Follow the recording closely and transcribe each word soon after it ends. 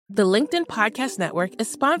The LinkedIn Podcast Network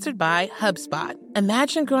is sponsored by HubSpot.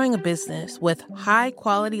 Imagine growing a business with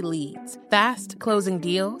high-quality leads, fast closing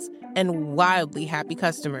deals, and wildly happy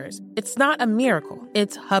customers. It's not a miracle,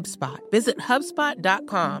 it's HubSpot. Visit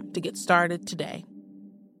HubSpot.com to get started today.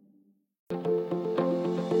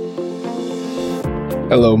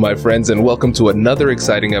 Hello, my friends, and welcome to another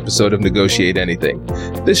exciting episode of Negotiate Anything.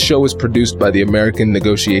 This show is produced by the American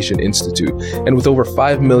Negotiation Institute, and with over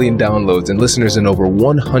 5 million downloads and listeners in over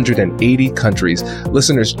 180 countries,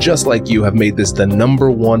 listeners just like you have made this the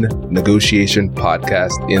 #1 negotiation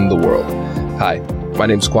podcast in the world. Hi. My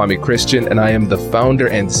name is Kwame Christian, and I am the founder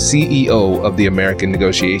and CEO of the American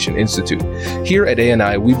Negotiation Institute. Here at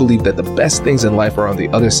ANI, we believe that the best things in life are on the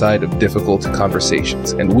other side of difficult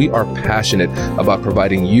conversations, and we are passionate about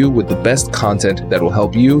providing you with the best content that will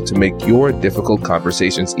help you to make your difficult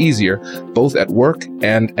conversations easier, both at work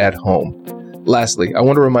and at home. Lastly, I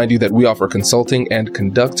want to remind you that we offer consulting and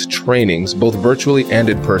conduct trainings, both virtually and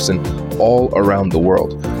in person, all around the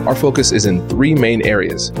world. Our focus is in 3 main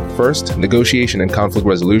areas. First, negotiation and conflict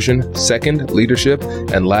resolution. Second, leadership.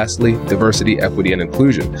 And lastly, diversity, equity, and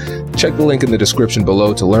inclusion. Check the link in the description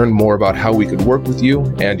below to learn more about how we could work with you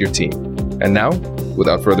and your team. And now,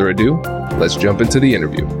 without further ado, let's jump into the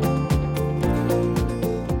interview.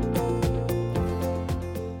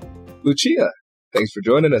 Lucia, thanks for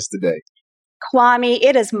joining us today. Kwame,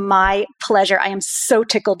 it is my pleasure. I am so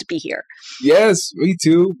tickled to be here. Yes, me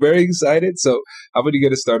too. Very excited. So how about you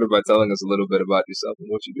get us started by telling us a little bit about yourself and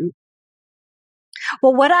what you do?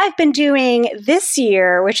 Well, what I've been doing this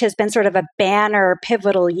year, which has been sort of a banner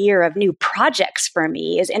pivotal year of new projects for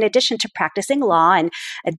me, is in addition to practicing law and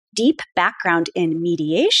a deep background in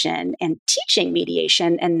mediation and teaching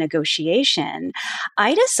mediation and negotiation,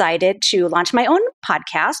 I decided to launch my own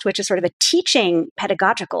podcast, which is sort of a teaching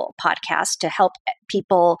pedagogical podcast to help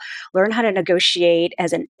people learn how to negotiate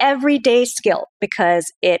as an everyday skill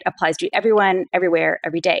because it applies to everyone, everywhere,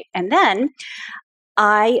 every day. And then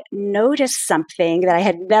I noticed something that I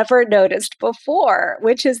had never noticed before,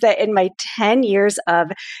 which is that in my 10 years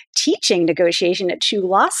of teaching negotiation at 2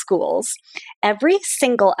 law schools, every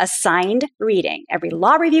single assigned reading, every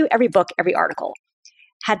law review, every book, every article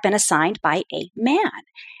had been assigned by a man.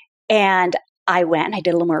 And I went and I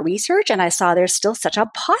did a little more research and I saw there's still such a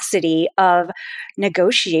paucity of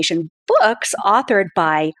negotiation books authored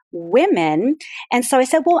by women. And so I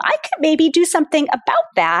said, well, I could maybe do something about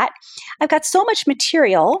that. I've got so much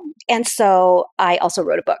material. And so I also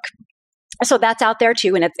wrote a book. So that's out there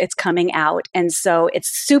too, and it's coming out. And so it's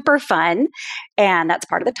super fun. And that's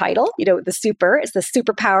part of the title. You know, the super is the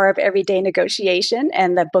superpower of everyday negotiation.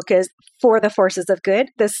 And the book is For the Forces of Good,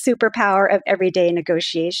 the superpower of everyday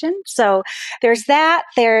negotiation. So there's that.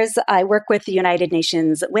 I work with the United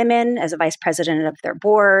Nations Women as a vice president of their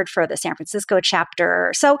board for the San Francisco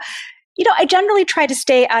chapter. So I generally try to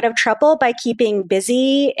stay out of trouble by keeping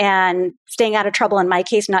busy and staying out of trouble, in my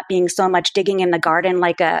case, not being so much digging in the garden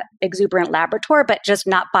like a exuberant Labrador, but just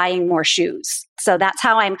not buying more shoes. So that's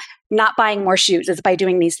how I'm not buying more shoes, is by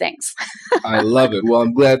doing these things. I love it. Well,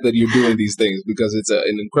 I'm glad that you're doing these things because it's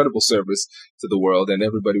an incredible service to the world. And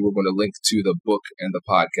everybody, we're going to link to the book and the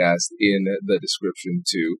podcast in the description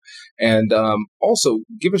too. And also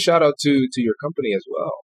give a shout out to your company as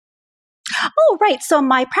well. Oh, right. So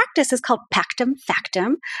my practice is called Pactum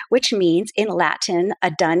Factum, which means in Latin, a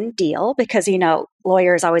done deal, because,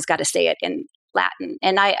 lawyers always got to say it in Latin.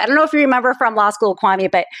 And I don't know if you remember from law school, Kwame,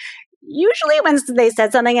 but usually when they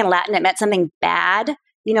said something in Latin, it meant something bad,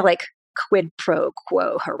 like quid pro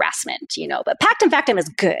quo harassment, but Pactum Factum is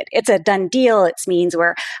good. It's a done deal. It means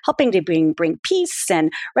we're helping to bring peace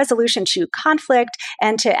and resolution to conflict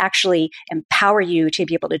and to actually empower you to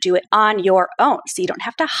be able to do it on your own. So you don't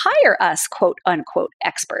have to hire us, quote unquote,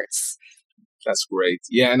 experts. That's great.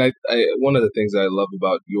 Yeah, and I one of the things I love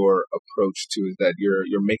about your approach too is that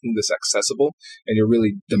you're making this accessible and you're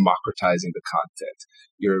really democratizing the content.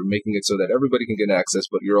 You're making it so that everybody can get access,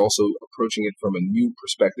 but you're also approaching it from a new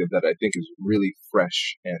perspective that I think is really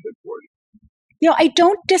fresh and important. I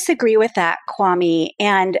don't disagree with that, Kwame.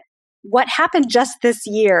 And what happened just this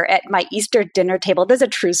year at my Easter dinner table, this is a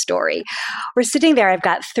true story. We're sitting there, I've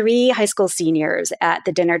got 3 high school seniors at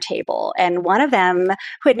the dinner table, and one of them,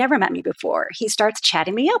 who had never met me before, he starts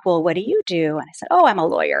chatting me up. Well, what do you do? And I said, oh, I'm a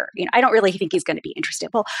lawyer. I don't really think he's going to be interested.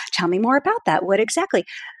 Well, tell me more about that. What exactly?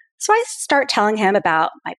 So I start telling him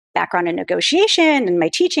about my background in negotiation and my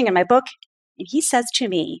teaching and my book, and he says to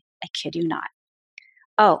me, I kid you not,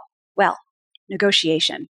 oh, well,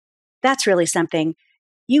 negotiation. That's really something.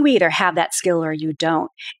 You either have that skill or you don't.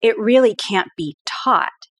 It really can't be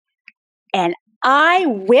taught. And I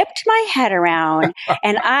whipped my head around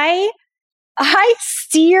and I I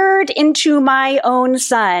seared into my own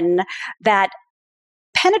son that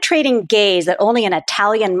penetrating gaze that only an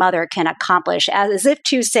Italian mother can accomplish, as if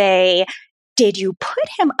to say, did you put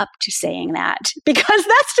him up to saying that? Because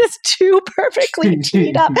that's just too perfectly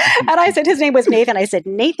teed up. And I said, his name was Nathan. I said,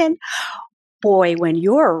 Nathan, boy, when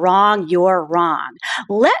you're wrong, you're wrong.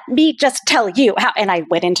 Let me just tell you how. And I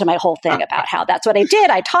went into my whole thing about how that's what I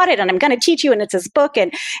did. I taught it and I'm going to teach you. And it's his book.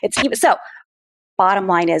 And it's so bottom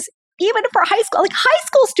line is, even for high school, like high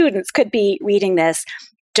school students could be reading this.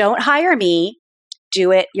 Don't hire me.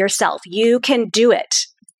 Do it yourself. You can do it.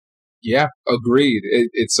 Yeah, agreed.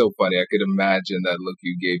 It's so funny. I could imagine that look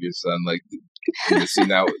you gave your son. Like, so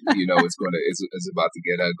now it's about to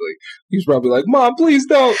get ugly. He's probably like, "Mom, please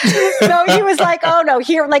don't." No, he was like, "Oh no,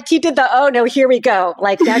 here!" Like he did the "Oh no, here we go!"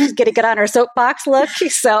 Like now she's gonna get on her soapbox look.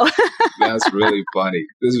 So that's really funny.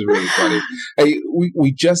 This is really funny. Hey,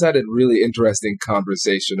 we just had a really interesting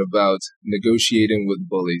conversation about negotiating with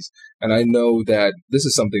bullies, and I know that this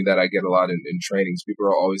is something that I get a lot in trainings. People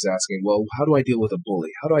are always asking, "Well, how do I deal with a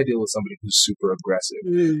bully? How do I deal with somebody who's super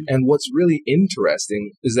aggressive?" And what's really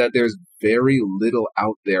interesting is that there's very little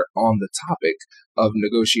out there on the topic of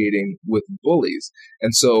negotiating with bullies.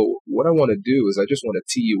 And so what I want to do is I just want to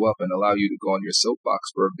tee you up and allow you to go on your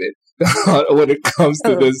soapbox for a bit when it comes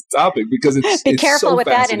to this topic, because be careful so with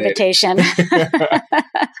that invitation.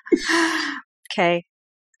 Okay.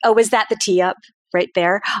 Oh, was that the tee up right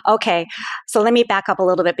there? Okay. So let me back up a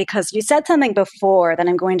little bit, because you said something before that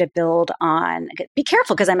I'm going to build on. Be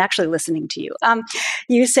careful, because I'm actually listening to you.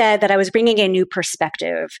 You said that I was bringing a new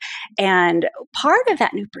perspective. And part of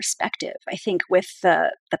that new perspective, I think, with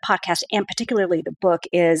the podcast and particularly the book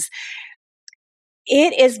is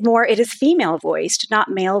it is female voiced, not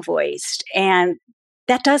male voiced. And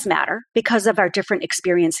that does matter because of our different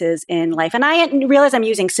experiences in life. And I realize I'm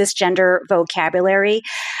using cisgender vocabulary.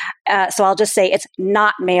 So I'll just say it's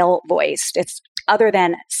not male voiced. It's other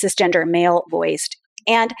than cisgender male voiced.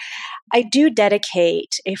 And I do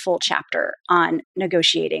dedicate a full chapter on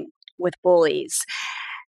negotiating with bullies.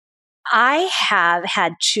 I have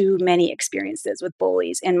had too many experiences with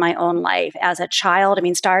bullies in my own life as a child. I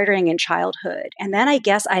mean, starting in childhood. And then I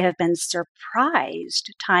guess I have been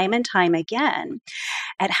surprised time and time again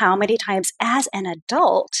at how many times as an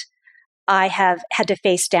adult I have had to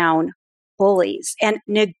face down bullies and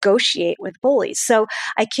negotiate with bullies. So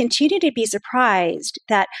I continue to be surprised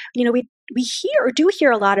that, we do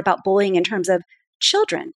hear a lot about bullying in terms of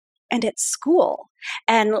children and at school,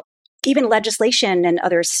 and even legislation in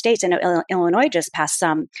other states. I know Illinois just passed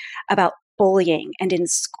some about bullying and in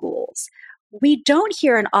schools. We don't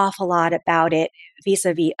hear an awful lot about it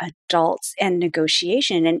vis-a-vis adults and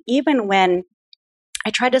negotiation. And even when I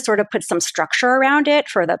tried to sort of put some structure around it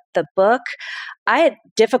for the book, I had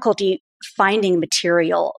difficulty finding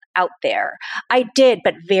material out there. I did,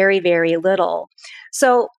 but very, very little.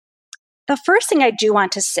 So the first thing I do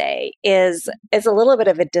want to say is a little bit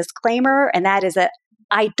of a disclaimer, and that is that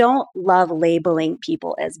I don't love labeling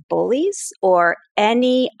people as bullies or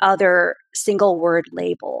any other single word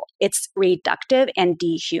label. It's reductive and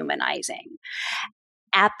dehumanizing.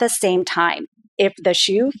 At the same time, if the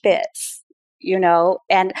shoe fits,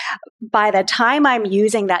 and by the time I'm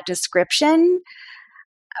using that description,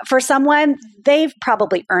 for someone, they've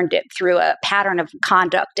probably earned it through a pattern of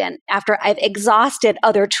conduct. And after I've exhausted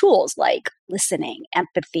other tools like listening,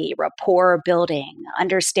 empathy, rapport building,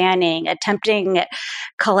 understanding, attempting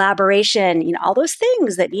collaboration, all those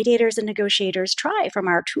things that mediators and negotiators try from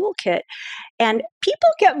our toolkit. And people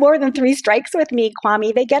get more than 3 strikes with me,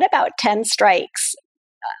 Kwame. They get about 10 strikes.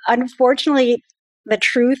 Unfortunately, the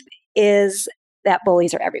truth is that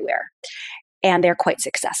bullies are everywhere and they're quite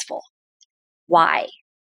successful. Why?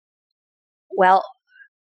 Well,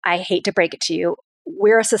 I hate to break it to you.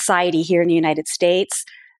 We're a society here in the United States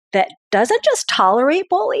that doesn't just tolerate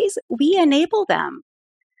bullies, we enable them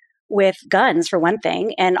with guns, for one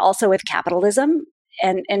thing, and also with capitalism.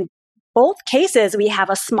 And in both cases, we have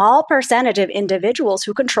a small percentage of individuals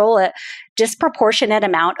who control a disproportionate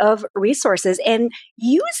amount of resources and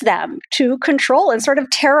use them to control and sort of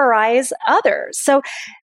terrorize others. So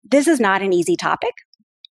this is not an easy topic.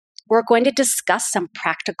 We're going to discuss some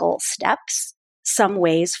practical steps, some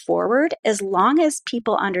ways forward, as long as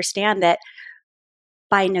people understand that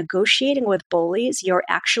by negotiating with bullies, you're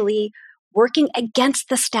actually working against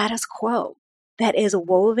the status quo that is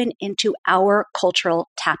woven into our cultural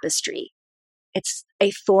tapestry. It's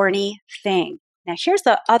a thorny thing. Now, here's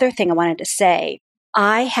the other thing I wanted to say.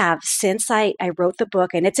 I have, since I wrote the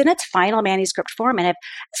book, and it's in its final manuscript form, and I've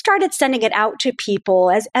started sending it out to people,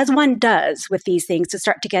 as one does with these things, to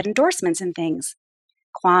start to get endorsements and things.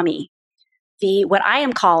 Kwame, what I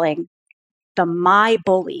am calling the my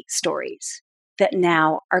bully stories that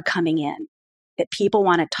now are coming in that people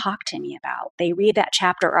want to talk to me about. They read that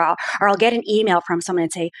chapter, or I'll get an email from someone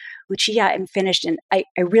and say, Lucia, I'm finished and I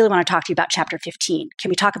really want to talk to you about chapter 15. Can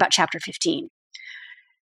we talk about chapter 15?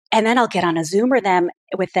 And then I'll get on a Zoom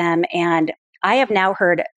with them. And I have now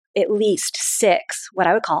heard at least 6, what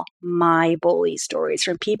I would call my bully stories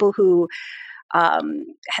from people who have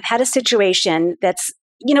had a situation that's,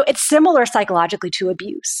 it's similar psychologically to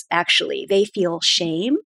abuse, actually. They feel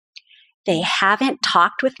shame. They haven't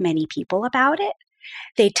talked with many people about it.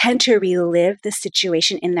 They tend to relive the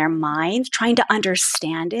situation in their minds, trying to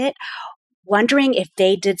understand it, wondering if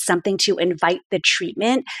they did something to invite the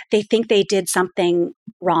treatment. They think they did something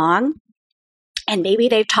wrong. And maybe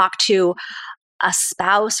they've talked to a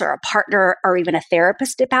spouse or a partner or even a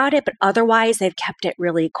therapist about it, but otherwise they've kept it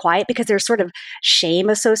really quiet because there's sort of shame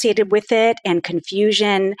associated with it and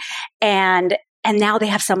confusion. And now they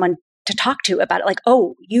have someone to talk to about it, like,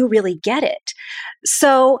 oh, you really get it.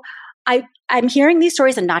 So I'm hearing these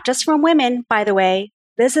stories, and not just from women, by the way.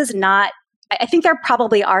 This is not, I think there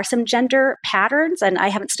probably are some gender patterns, and I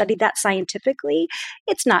haven't studied that scientifically.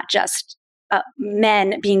 It's not just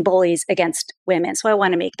men being bullies against women. So I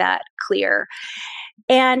want to make that clear.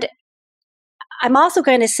 And I'm also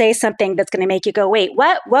going to say something that's going to make you go, wait,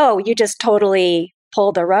 what? Whoa, you just totally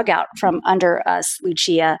pulled the rug out from under us,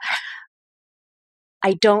 Lucia.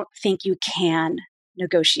 I don't think you can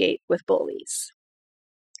negotiate with bullies.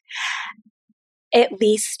 At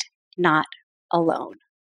least not alone.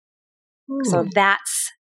 So that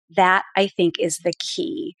I think is the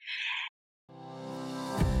key.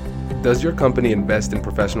 Does your company invest in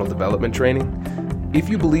professional development training? If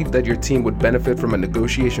you believe that your team would benefit from a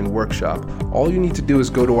negotiation workshop, all you need to do is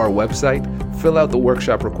go to our website, fill out the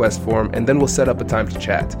workshop request form, and then we'll set up a time to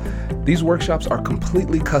chat. These workshops are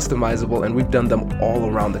completely customizable, and we've done them all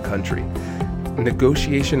around the country.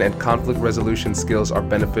 Negotiation and conflict resolution skills are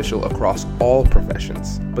beneficial across all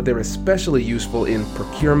professions, but they're especially useful in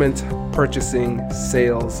procurement, purchasing,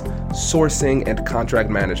 sales, sourcing, and contract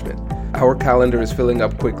management. Our calendar is filling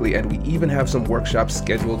up quickly, and we even have some workshops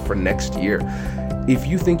scheduled for next year. If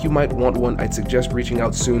you think you might want one, I'd suggest reaching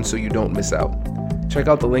out soon so you don't miss out. Check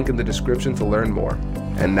out the link in the description to learn more.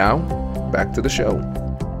 And now, back to the show.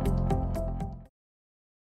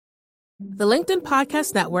 The LinkedIn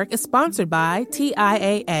Podcast Network is sponsored by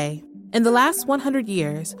TIAA. In the last 100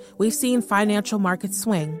 years, we've seen financial markets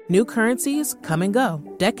swing, new currencies come and go,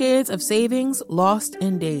 decades of savings lost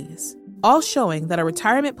in days, all showing that a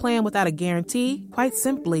retirement plan without a guarantee, quite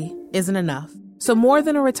simply, isn't enough. So more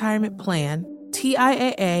than a retirement plan,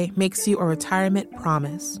 TIAA makes you a retirement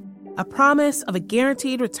promise. A promise of a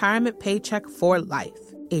guaranteed retirement paycheck for life.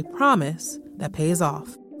 A promise that pays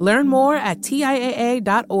off. Learn more at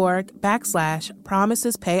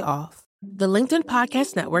TIAA.org/promisespayoff. The LinkedIn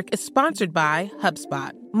Podcast Network is sponsored by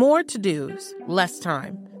HubSpot. More to-dos, less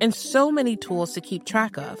time, and so many tools to keep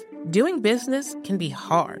track of. Doing business can be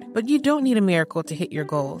hard, but you don't need a miracle to hit your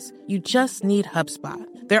goals. You just need HubSpot.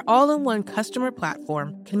 Their all-in-one customer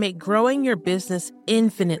platform can make growing your business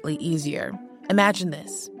infinitely easier. Imagine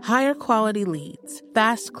this: higher quality leads,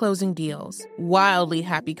 fast closing deals, wildly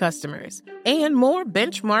happy customers, and more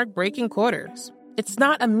benchmark breaking quarters. It's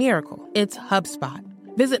not a miracle, it's HubSpot.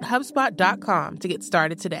 Visit HubSpot.com to get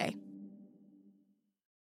started today.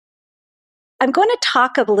 I'm going to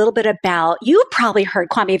talk a little bit about, you've probably heard,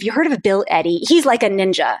 Kwame, have you heard of Bill Eddy? He's like a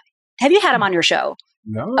ninja. Have you had him on your show?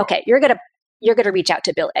 No. Okay, you're going to reach out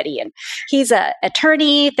to Bill Eddy. And he's an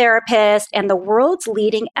attorney, therapist, and the world's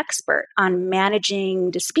leading expert on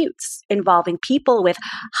managing disputes involving people with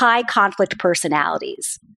high conflict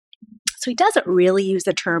personalities. So he doesn't really use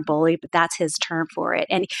the term bully, but that's his term for it.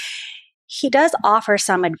 And he does offer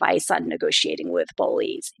some advice on negotiating with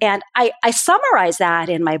bullies. And I summarize that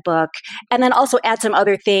in my book, and then also add some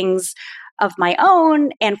other things of my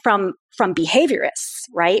own and from behaviorists,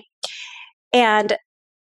 right? And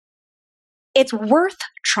it's worth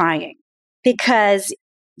trying because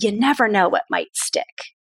you never know what might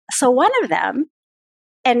stick. So one of them,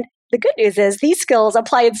 and the good news is these skills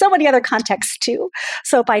apply in so many other contexts too.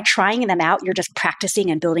 So by trying them out, you're just practicing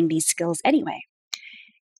and building these skills anyway.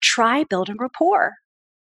 Try building rapport.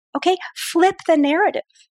 Okay, flip the narrative.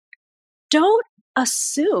 Don't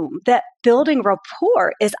assume that building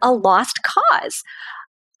rapport is a lost cause.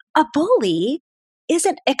 A bully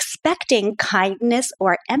isn't expecting kindness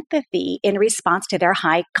or empathy in response to their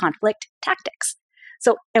high conflict tactics.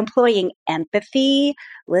 So employing empathy,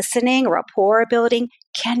 listening, rapport building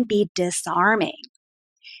can be disarming.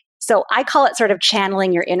 So I call it sort of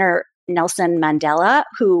channeling your inner Nelson Mandela,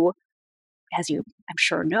 who as you, I'm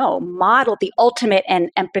sure, know, modeled the ultimate in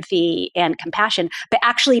empathy and compassion, but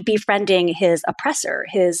actually befriending his oppressor,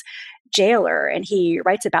 his jailer. And he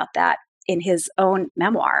writes about that in his own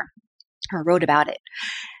memoir, or wrote about it.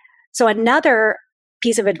 So another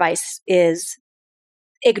piece of advice is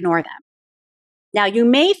ignore them. Now, you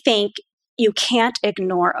may think you can't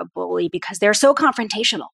ignore a bully because they're so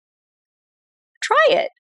confrontational. Try it.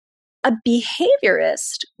 A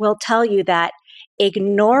behaviorist will tell you that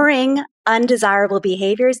ignoring undesirable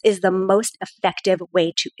behaviors is the most effective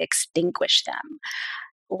way to extinguish them.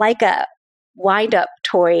 Like a wind-up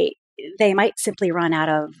toy, they might simply run out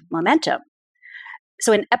of momentum.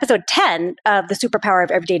 So in episode 10 of The Superpower of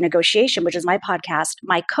Everyday Negotiation, which is my podcast,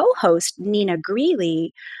 my co-host, Nina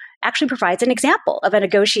Greeley, actually provides an example of a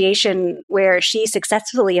negotiation where she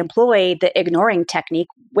successfully employed the ignoring technique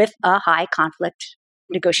with a high conflict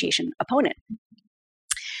negotiation opponent.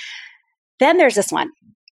 Then there's this one,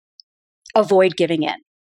 avoid giving in.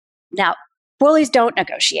 Now, bullies don't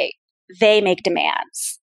negotiate. They make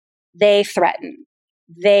demands. They threaten.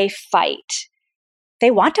 They fight.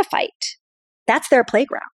 They want to fight. That's their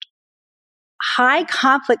playground. High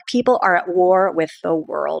conflict people are at war with the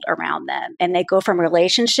world around them, and they go from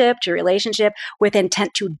relationship to relationship with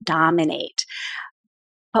intent to dominate.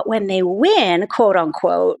 But when they win, quote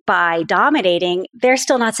unquote, by dominating, they're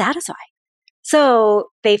still not satisfied. So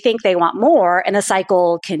they think they want more, and the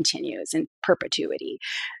cycle continues in perpetuity.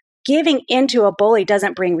 Giving into a bully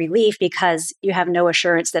doesn't bring relief because you have no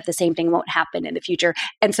assurance that the same thing won't happen in the future.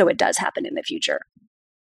 And so it does happen in the future.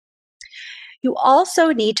 You also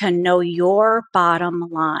need to know your bottom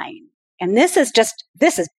line. And this is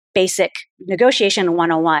basic negotiation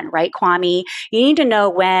 101, right, Kwame? You need to know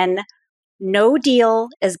when no deal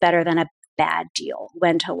is better than a bad deal,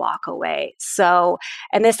 when to walk away. So,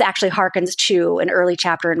 and this actually harkens to an early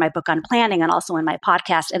chapter in my book on planning and also in my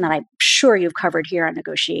podcast, and that I'm sure you've covered here on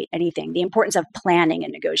Negotiate Anything, the importance of planning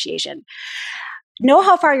and negotiation. Know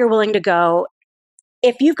how far you're willing to go.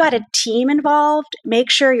 If you've got a team involved, make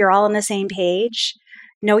sure you're all on the same page.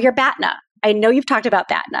 Know your BATNA. I know you've talked about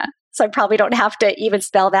BATNA, so I probably don't have to even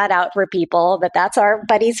spell that out for people, but that's our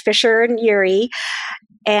buddies Fisher and Urey.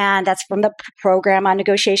 And that's from the program on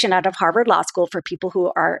negotiation out of Harvard Law School for people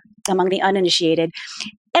who are among the uninitiated.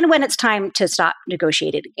 And when it's time to stop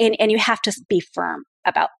negotiating, and you have to be firm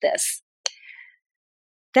about this.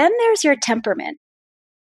 Then there's your temperament.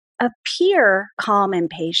 Appear calm and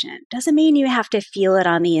patient. Doesn't mean you have to feel it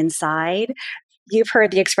on the inside. You've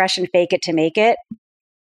heard the expression, fake it to make it.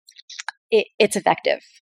 It's effective.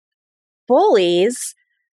 Bullies,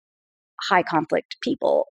 high conflict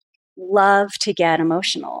people, love to get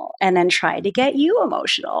emotional and then try to get you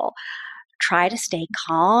emotional. Try to stay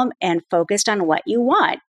calm and focused on what you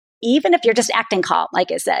want. Even if you're just acting calm,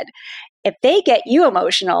 like I said, if they get you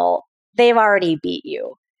emotional, they've already beat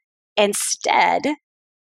you. Instead,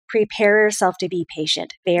 prepare yourself to be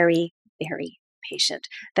patient, very, very patient.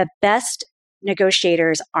 The best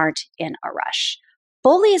negotiators aren't in a rush.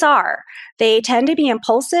 Bullies are. They tend to be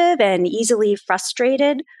impulsive and easily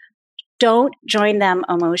frustrated. Don't join them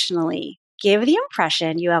emotionally. Give the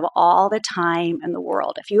impression you have all the time in the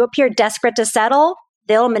world. If you appear desperate to settle,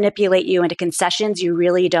 they'll manipulate you into concessions you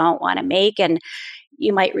really don't want to make, and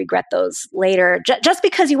you might regret those later just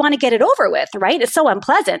because you want to get it over with, right? It's so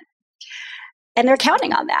unpleasant. And they're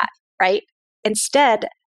counting on that, right? Instead,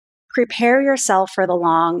 prepare yourself for the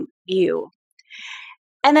long view.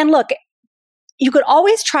 And then look, you could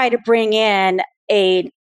always try to bring in a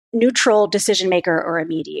neutral decision maker or a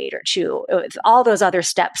mediator too. If all those other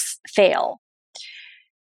steps fail.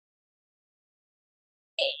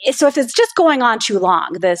 So if it's just going on too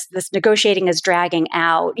long, this negotiating is dragging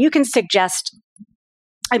out, you can suggest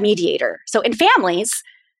a mediator. So in families,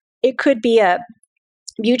 it could be a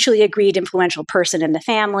mutually agreed influential person in the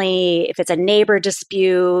family. If it's a neighbor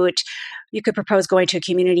dispute, you could propose going to a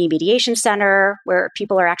community mediation center where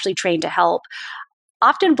people are actually trained to help.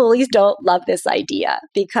 Often bullies don't love this idea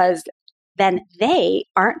because then they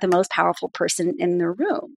aren't the most powerful person in the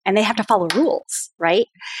room and they have to follow rules, right?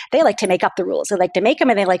 They like to make up the rules. They like to make them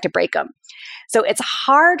and they like to break them. So it's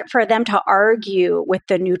hard for them to argue with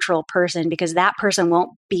the neutral person because that person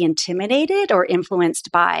won't be intimidated or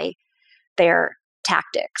influenced by their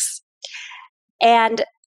tactics. And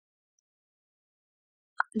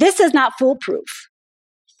this is not foolproof.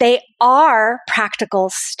 They are practical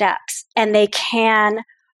steps and they can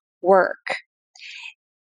work.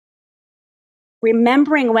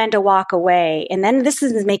 Remembering when to walk away. And then this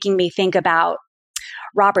is making me think about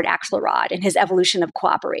Robert Axelrod and his evolution of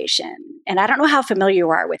cooperation. And I don't know how familiar you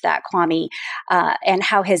are with that, Kwame, and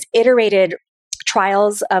how his iterated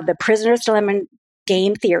trials of the prisoner's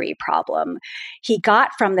game theory problem he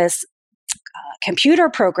got from this computer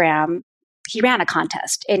program. He ran a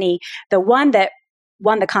contest, and the one that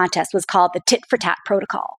won the contest was called the tit for tat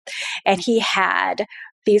protocol. And he had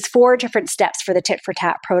these 4 different steps for the tit for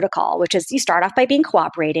tat protocol, which is you start off by being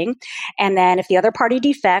cooperating. And then if the other party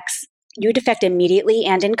defects, you defect immediately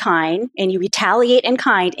and in kind, and you retaliate in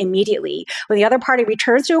kind immediately. When the other party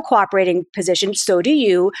returns to a cooperating position, so do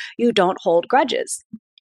you. You don't hold grudges.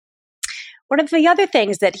 One of the other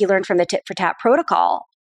things that he learned from the tit for tat protocol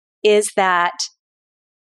is that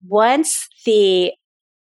once the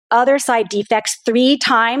other side defects 3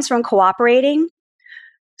 times from cooperating,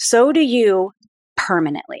 so do you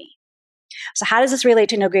permanently. So how does this relate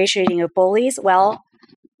to negotiating with bullies? Well,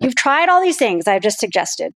 you've tried all these things I've just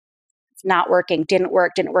suggested. It's not working, didn't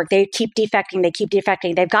work. They keep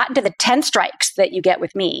defecting. They've gotten to the 10 strikes that you get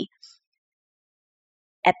with me.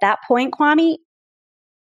 At that point, Kwame,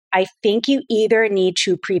 I think you either need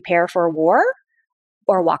to prepare for war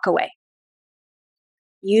or walk away.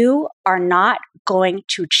 You are not going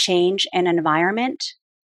to change an environment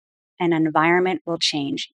will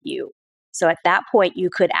change you. So at that point, you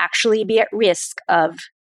could actually be at risk of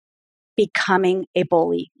becoming a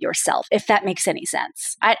bully yourself, if that makes any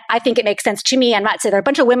sense. I think it makes sense to me. I'm not saying there are a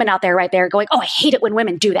bunch of women out there right there going, oh, I hate it when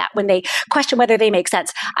women do that, when they question whether they make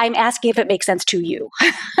sense. I'm asking if it makes sense to you.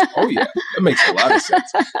 Oh, yeah. That makes a lot of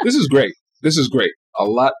sense. This is great. A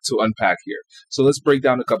lot to unpack here. So let's break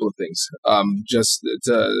down a couple of things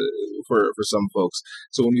for some folks.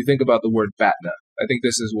 So when you think about the word BATNA, I think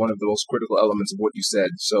this is one of the most critical elements of what you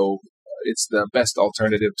said. So it's the best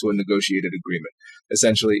alternative to a negotiated agreement.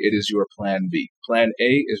 Essentially, it is your plan B. Plan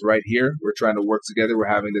A is right here. We're trying to work together. We're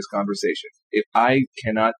having this conversation. If I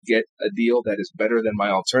cannot get a deal that is better than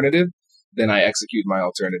my alternative, then I execute my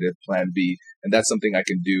alternative, plan B. And that's something I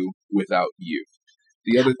can do without you.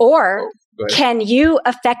 Can you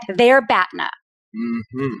affect their BATNA?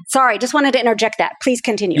 Mm-hmm. Sorry, just wanted to interject that. Please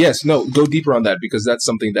continue. Yes, no, go deeper on that, because that's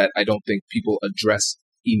something that I don't think people address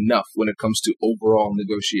enough when it comes to overall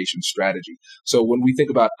negotiation strategy. So when we think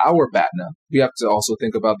about our BATNA, we have to also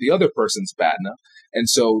think about the other person's BATNA. And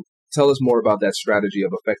so tell us more about that strategy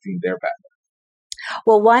of affecting their BATNA.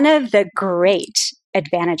 Well, one of the great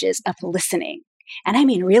advantages of listening, and I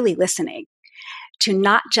mean really listening, to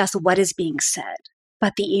not just what is being said,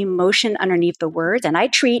 but the emotion underneath the words. And I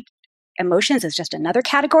treat emotions as just another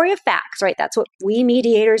category of facts, right? That's what we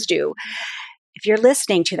mediators do. If you're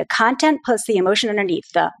listening to the content plus the emotion underneath,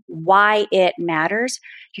 the why it matters,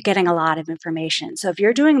 you're getting a lot of information. So if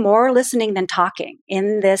you're doing more listening than talking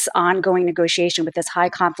in this ongoing negotiation with this high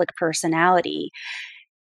conflict personality,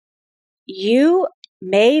 you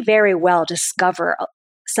may very well discover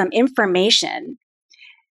some information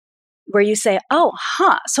where you say,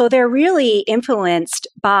 so they're really influenced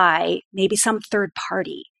by maybe some third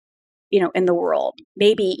party, in the world,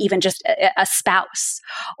 maybe even just a spouse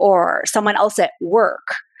or someone else at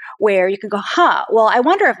work, where you can go, well, I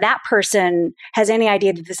wonder if that person has any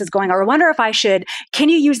idea that this is going on, or I wonder if can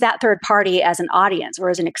you use that third party as an audience or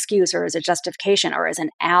as an excuse or as a justification or as an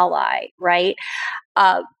ally, right?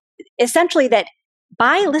 Essentially that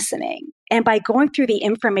by listening and by going through the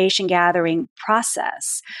information gathering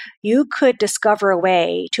process, you could discover a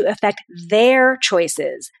way to affect their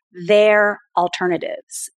choices, their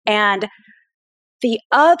alternatives. And the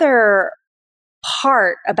other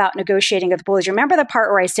part about negotiating with bullies, remember the part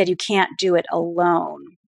where I said you can't do it alone?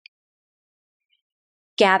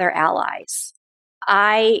 Gather allies.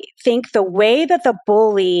 I think the way that the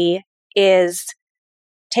bully is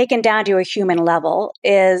taken down to a human level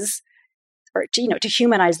to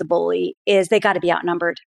humanize the bully is they got to be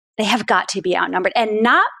outnumbered. They have got to be outnumbered, and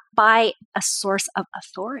not by a source of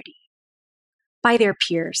authority, by their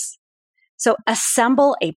peers. So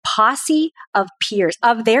assemble a posse of peers,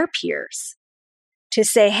 of their peers, to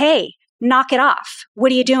say, hey, knock it off.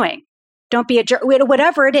 What are you doing? Don't be a jerk,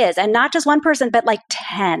 whatever it is. And not just one person, but like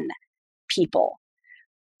 10 people.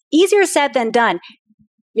 Easier said than done.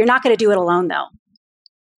 You're not going to do it alone, though.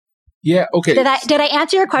 Yeah, okay. Did I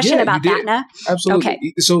answer your question about BATNA? Absolutely.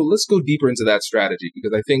 Okay. So let's go deeper into that strategy,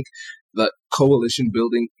 because I think that coalition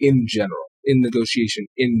building in general, in negotiation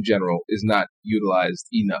in general, is not utilized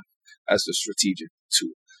enough as a strategic tool.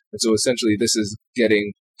 And so essentially this is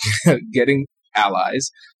getting allies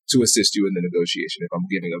to assist you in the negotiation, if I'm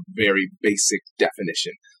giving a very basic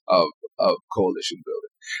definition of coalition building.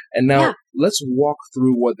 And now let's walk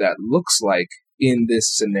through what that looks like in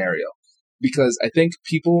this scenario. Because I think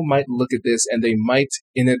people might look at this and they might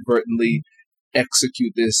inadvertently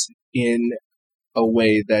execute this in a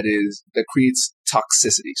way that creates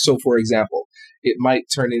toxicity. So, for example, it might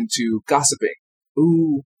turn into gossiping.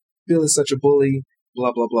 Ooh, Bill is such a bully.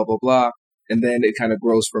 blah, blah, blah, blah, blah. And then it kind of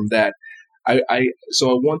grows from that. So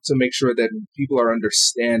I want to make sure that people are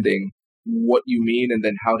understanding what you mean and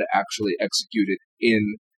then how to actually execute it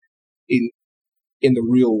in the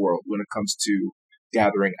real world when it comes to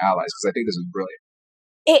gathering allies, because I think this is brilliant.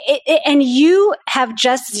 And you have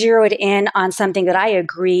just zeroed in on something that I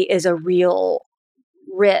agree is a real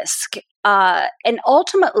risk. And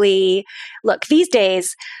ultimately, look, these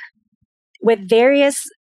days, with various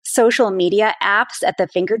social media apps at the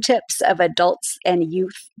fingertips of adults and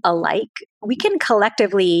youth alike, we can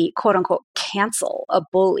collectively, quote unquote, cancel a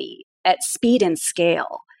bully at speed and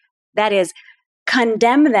scale. That is,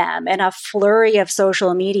 condemn them in a flurry of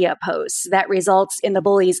social media posts that results in the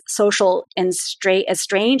bully's social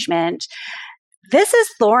estrangement. This is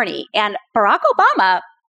thorny. And Barack Obama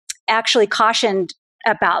actually cautioned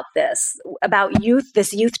about this, about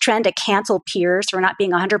this youth trend to cancel peers for not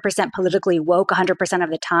being 100% politically woke 100% of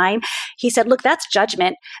the time. He said, look, that's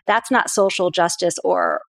judgment. That's not social justice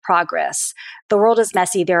or progress. The world is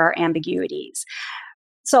messy. There are ambiguities.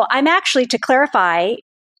 So I'm actually, to clarify,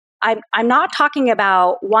 I'm not talking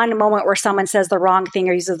about one moment where someone says the wrong thing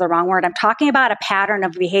or uses the wrong word. I'm talking about a pattern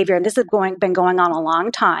of behavior, and this has been going on a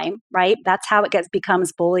long time, right? That's how it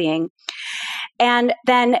becomes bullying. And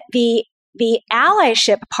then the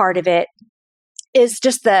allyship part of it is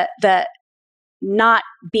just the not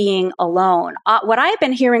being alone. What I've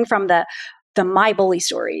been hearing from the My Bully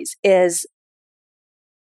stories is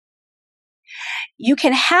you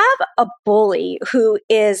can have a bully who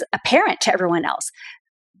is a parent to everyone else.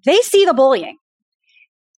 They see the bullying.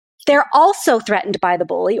 They're also threatened by the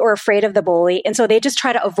bully or afraid of the bully, and so they just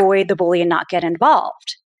try to avoid the bully and not get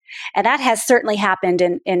involved. And that has certainly happened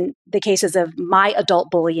in the cases of my adult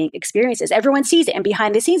bullying experiences. Everyone sees it, and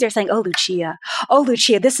behind the scenes they're saying, oh,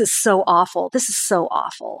 Lucia, this is so awful. This is so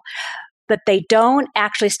awful. But they don't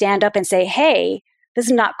actually stand up and say, hey, this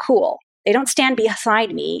is not cool. They don't stand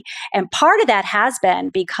beside me. And part of that has been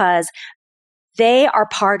because they are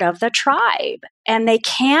part of the tribe and they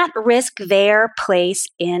can't risk their place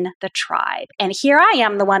in the tribe. And here I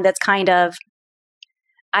am, the one that's kind of,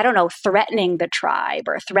 I don't know, threatening the tribe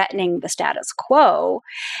or threatening the status quo.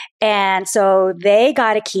 And so they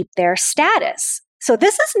got to keep their status. So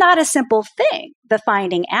this is not a simple thing, the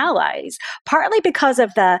finding allies, partly because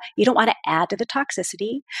of you don't want to add to the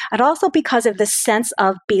toxicity, and also because of the sense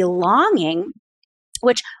of belonging,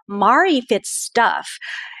 which Mari Fitzstuff,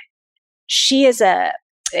 she is a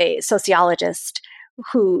sociologist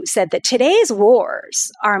who said that today's wars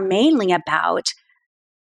are mainly about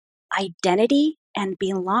identity and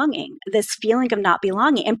belonging, this feeling of not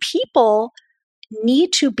belonging. And people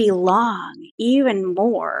need to belong even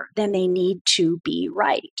more than they need to be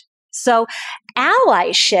right. So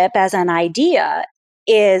allyship as an idea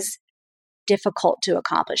is difficult to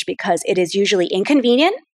accomplish because it is usually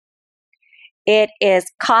inconvenient. It is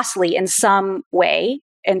costly in some way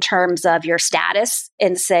in terms of your status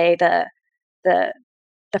in, say, the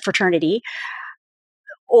fraternity,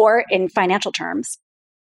 or in financial terms.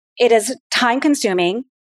 It is time consuming.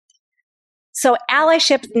 So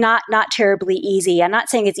allyship not terribly easy. I'm not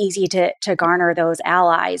saying it's easy to garner those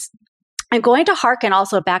allies. I'm going to hearken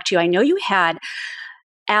also back to you. I know you had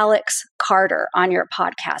Alex Carter on your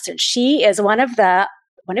podcast, and she is one of the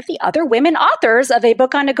other women authors of a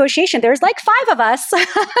book on negotiation. There's like 5 of us.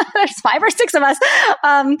 There's 5 or 6 of us.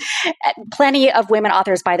 Plenty of women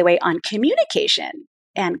authors, by the way, on communication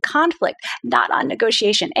and conflict, not on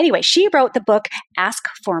negotiation. Anyway, she wrote the book Ask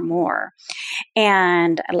for More.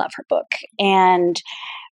 And I love her book. And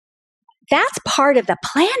that's part of the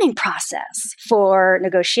planning process for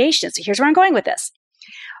negotiation. So here's where I'm going with this.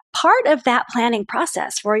 Part of that planning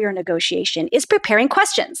process for your negotiation is preparing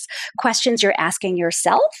questions you're asking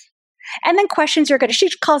yourself, and then questions you're going to, she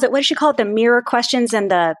calls it, what does she call it? The mirror questions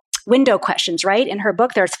and the window questions, right? In her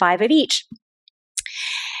book, there's 5 of each.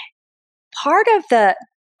 Part of the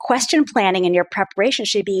question planning in your preparation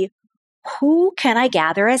should be, who can I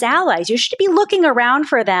gather as allies? You should be looking around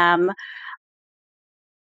for them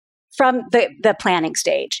from the planning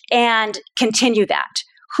stage and continue that.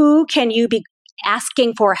 Who can you be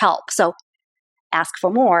asking for help? So Ask for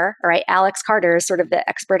More, all right? Alex Carter is sort of the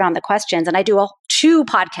expert on the questions. And I do 2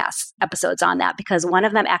 podcast episodes on that because one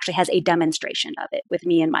of them actually has a demonstration of it with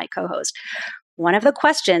me and my co-host. One of the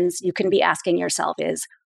questions you can be asking yourself is,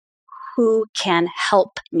 who can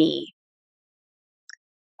help me?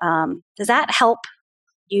 Does that help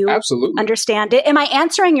you Absolutely. understand it? Am I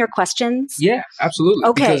answering your questions? Yeah, absolutely.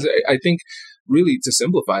 Okay. Because I think really to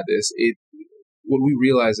simplify this, what we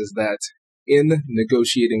realize is that in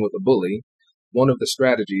negotiating with a bully, one of the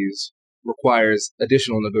strategies requires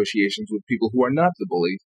additional negotiations with people who are not the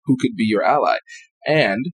bully who could be your ally.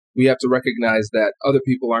 And we have to recognize that other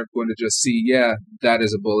people aren't going to just see, yeah, that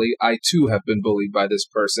is a bully. I too have been bullied by this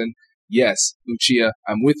person. Yes, Lucia,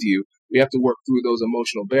 I'm with you. We have to work through those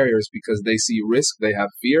emotional barriers because they see risk, they have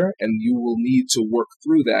fear, and you will need to work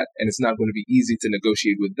through that. And it's not going to be easy to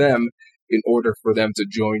negotiate with them in order for them to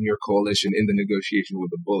join your coalition in the negotiation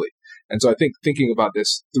with the bully. And so I think thinking about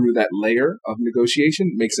this through that layer of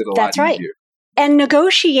negotiation makes it a lot easier. That's right. And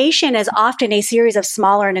negotiation is often a series of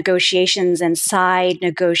smaller negotiations and side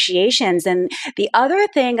negotiations. And the other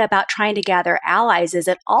thing about trying to gather allies is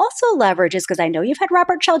it also leverages, because I know you've had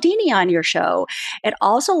Robert Cialdini on your show, it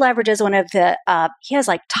also leverages one of the, he has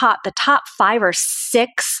like the top 5 or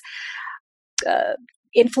 6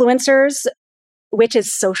 influencers, which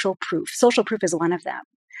is social proof. Social proof is one of them.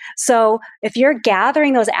 So if you're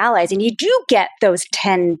gathering those allies and you do get those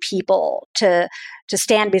 10 people to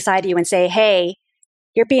stand beside you and say, hey,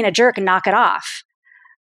 you're being a jerk and knock it off,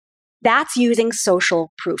 that's using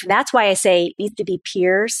social proof. That's why I say it needs to be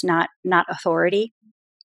peers, not authority.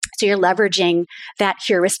 So you're leveraging that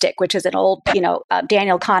heuristic, which is an old,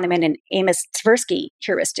 Daniel Kahneman and Amos Tversky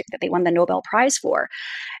heuristic that they won the Nobel Prize for.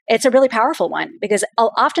 It's a really powerful one because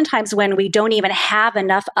oftentimes when we don't even have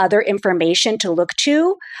enough other information to look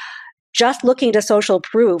to, just looking to social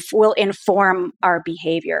proof will inform our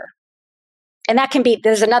behavior. And that can be,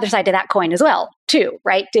 there's another side to that coin as well, too,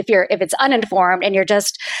 right? If it's uninformed and you're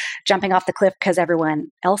just jumping off the cliff because everyone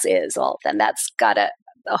else is, well, then that's got a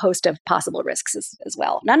host of possible risks as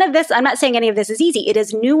well. None of this, I'm not saying any of this is easy. It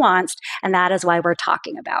is nuanced, and that is why we're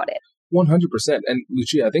talking about it. 100%. And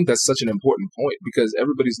Lucia, I think that's such an important point because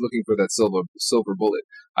everybody's looking for that silver bullet.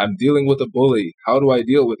 I'm dealing with a bully. How do I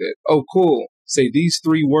deal with it? Oh, cool. Say these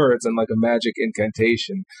 3 words and like a magic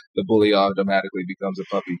incantation, the bully automatically becomes a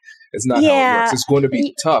puppy. It's not how it works. It's going to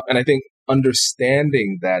be tough. And I think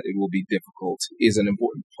understanding that it will be difficult is an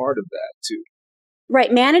important part of that too.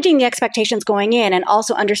 Right. Managing the expectations going in and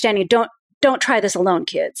also understanding don't try this alone,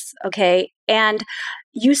 kids. Okay. And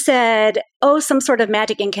you said, some sort of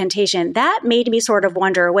magic incantation. That made me sort of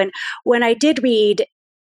wonder when I did read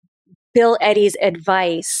Bill Eddy's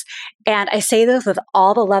advice, and I say this with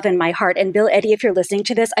all the love in my heart. And Bill Eddy, if you're listening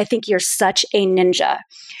to this, I think you're such a ninja.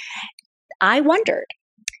 I wondered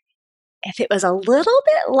if it was a little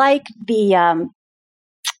bit like the,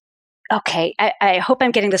 I hope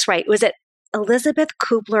I'm getting this right. Was it Elizabeth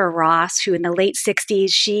Kubler-Ross, who in the late 60s,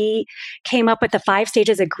 she came up with the 5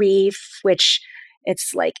 stages of grief, which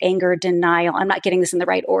it's like anger, denial. I'm not getting this in the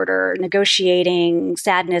right order. Negotiating,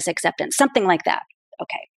 sadness, acceptance, something like that.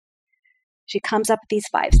 Okay. She comes up with these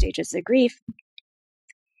 5 stages of grief.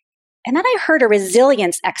 And then I heard a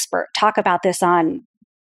resilience expert talk about this on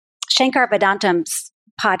Shankar Vedantam's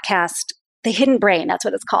podcast, The Hidden Brain, that's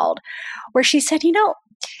what it's called, where she said,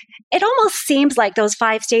 it almost seems like those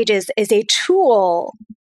 5 stages is a tool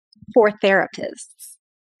for therapists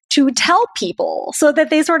to tell people so that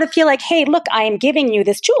they sort of feel like, hey, look, I am giving you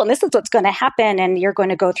this tool and this is what's going to happen and you're going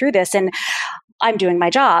to go through this and I'm doing my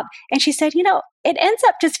job. And she said, it ends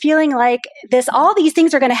up just feeling like all these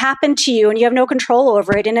things are going to happen to you and you have no control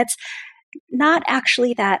over it. And it's not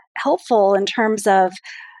actually that helpful in terms of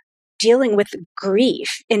dealing with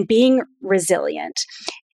grief and being resilient.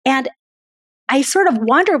 And I sort of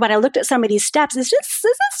wonder when I looked at some of these steps, is this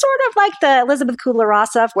sort of like the Elizabeth Kubler-Ross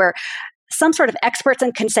stuff where some sort of experts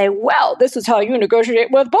can say, well, this is how you negotiate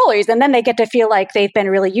with bullies. And then they get to feel like they've been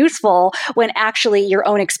really useful when actually your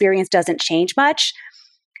own experience doesn't change much.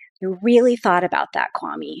 I really thought about that,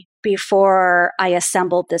 Kwame, before I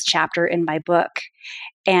assembled this chapter in my book.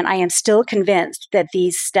 And I am still convinced that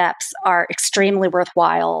these steps are extremely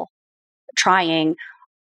worthwhile trying.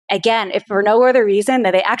 Again, if for no other reason,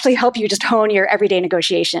 that they actually help you just hone your everyday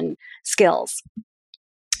negotiation skills.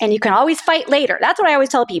 And you can always fight later. That's what I always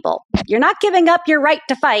tell people. You're not giving up your right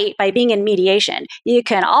to fight by being in mediation. You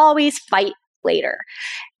can always fight later.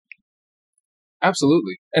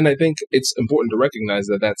 Absolutely. And I think it's important to recognize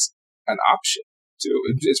that that's an option too.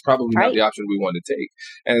 It's probably not the option we want to take.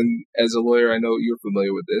 And as a lawyer, I know you're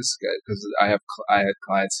familiar with this because I had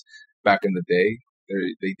clients back in the day.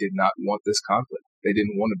 They did not want this conflict. They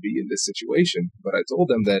didn't want to be in this situation. But I told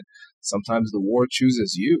them that sometimes the war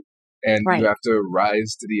chooses you. And you have to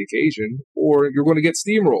rise to the occasion or you're going to get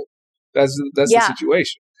steamrolled. That's the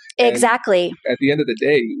situation. Exactly. And at the end of the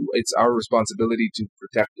day, it's our responsibility to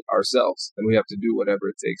protect ourselves and we have to do whatever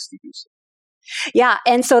it takes to do so. Yeah.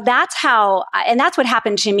 And so that's what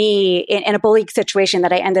happened to me in a bullying situation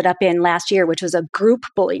that I ended up in last year, which was a group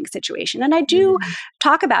bullying situation. And I do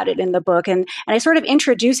talk about it in the book. And I sort of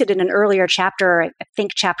introduce it in an earlier chapter, I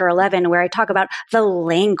think chapter 11, where I talk about the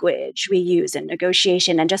language we use in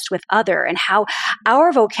negotiation and just with other, and how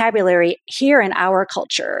our vocabulary here in our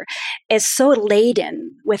culture is so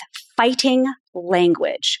laden with fighting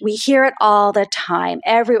language. We hear it all the time.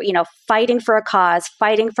 Fighting for a cause,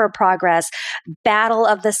 fighting for progress, battle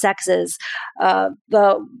of the sexes,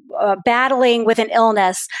 battling with an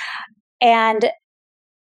illness. And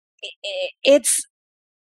it's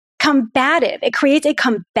combative. It creates a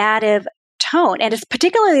combative tone. And it's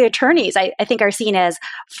particularly attorneys, I think, are seen as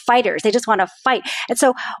fighters. They just want to fight. And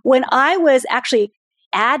so when I was actually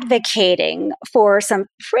advocating for some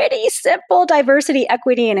pretty simple diversity,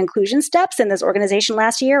 equity, and inclusion steps in this organization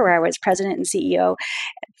last year, where I was president and CEO,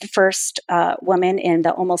 the first woman in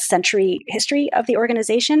the almost century history of the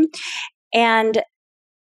organization. And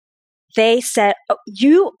they said,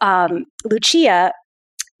 Lucia,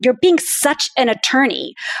 you're being such an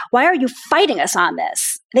attorney. Why are you fighting us on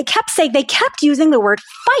this? They kept using the word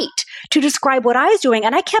fight to describe what I was doing.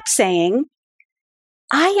 And I kept saying,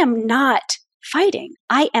 I am not fighting.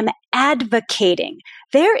 I am advocating.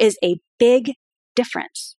 There is a big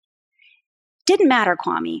difference. Didn't matter,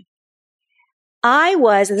 Kwame. And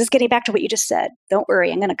this is getting back to what you just said. Don't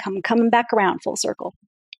worry, I'm going to coming back around full circle.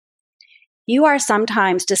 You are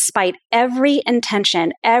sometimes, despite every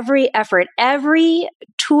intention, every effort, every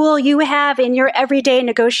tool you have in your everyday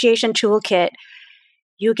negotiation toolkit,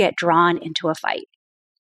 you get drawn into a fight.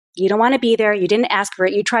 You don't want to be there. You didn't ask for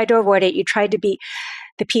it. You tried to avoid it. You tried to be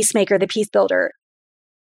the peacemaker, the peace builder,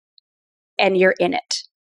 and you're in it.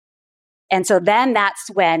 And so then that's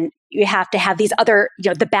when you have to have these other,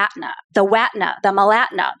 the BATNA, the WATNA, the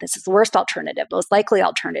MALATNA. This is the worst alternative, most likely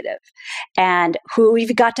alternative. And who have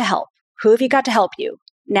you got to help? Who have you got to help you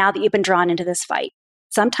now that you've been drawn into this fight?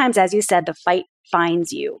 Sometimes, as you said, the fight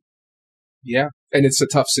finds you. Yeah, and it's a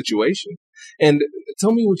tough situation. And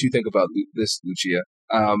tell me what you think about this, Lucia.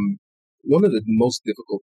 One of the most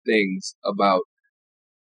difficult things about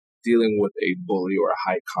dealing with a bully or a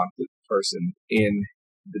high conflict person in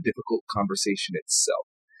the difficult conversation itself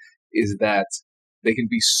is that they can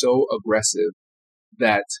be so aggressive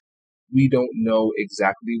that we don't know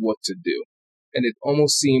exactly what to do. And it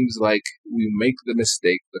almost seems like we make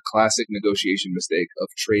the classic negotiation mistake of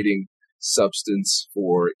trading substance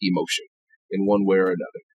for emotion in one way or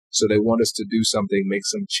another. So they want us to do something, make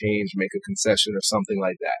some change, make a concession or something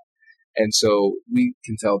like that. And so we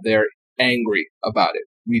can tell they're angry about it.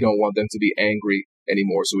 We don't want them to be angry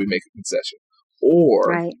anymore, so we make a concession.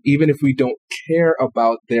 Or even if we don't care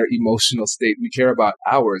about their emotional state, we care about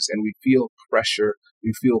ours, and we feel pressure,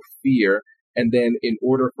 we feel fear. And then in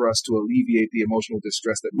order for us to alleviate the emotional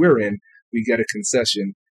distress that we're in, we get a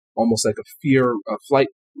concession, almost like a flight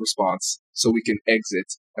response, so we can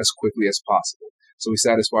exit as quickly as possible. So we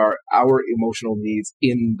satisfy our emotional needs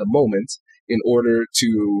in the moment in order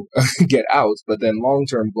to get out, but then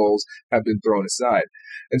long-term goals have been thrown aside.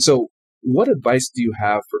 And so what advice do you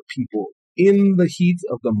have for people in the heat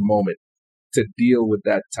of the moment to deal with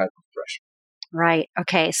that type of pressure? Right.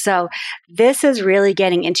 Okay. So this is really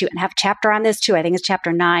getting into, and I have a chapter on this too. I think it's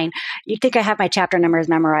chapter 9. You'd think I have my chapter numbers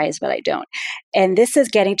memorized, but I don't. And this is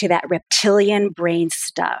getting to that reptilian brain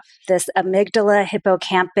stuff, this amygdala,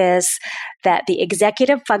 hippocampus, that the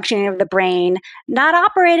executive functioning of the brain, not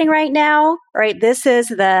operating right now, right? This is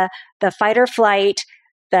the fight or flight.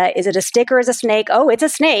 Is it a stick or is it a snake? Oh, it's a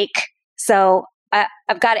snake. So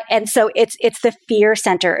I've got it. And so it's the fear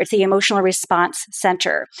center. It's the emotional response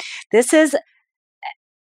center. This is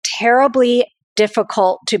terribly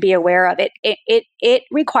difficult to be aware of. It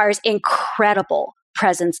requires incredible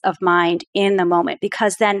presence of mind in the moment,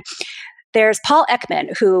 because then there's Paul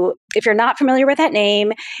Ekman, who, if you're not familiar with that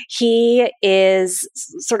name, he is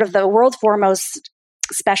sort of the world's foremost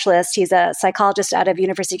specialist. He's a psychologist out of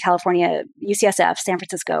University of California, UCSF, San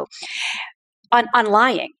Francisco, on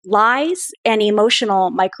lying, lies, and emotional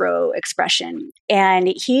micro expression.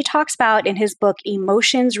 And he talks about in his book,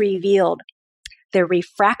 Emotions Revealed, the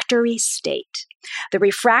refractory state. The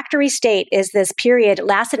refractory state is this period,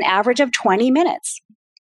 lasts an average of 20 minutes,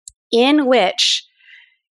 in which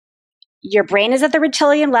your brain is at the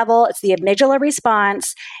reptilian level. It's the amygdala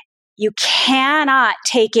response. You cannot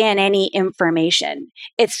take in any information.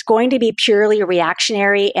 It's going to be purely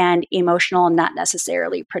reactionary and emotional, not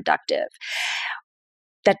necessarily productive.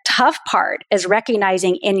 The tough part is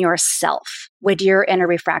recognizing in yourself when you're in a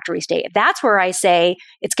refractory state. That's where I say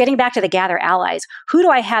it's getting back to the gather allies. Who do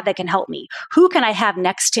I have that can help me? Who can I have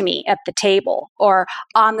next to me at the table or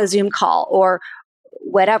on the Zoom call or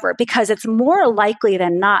whatever? Because it's more likely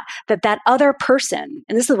than not that other person,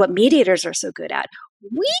 and this is what mediators are so good at,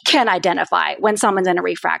 we can identify when someone's in a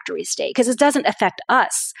refractory state because it doesn't affect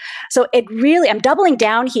us. So it really, I'm doubling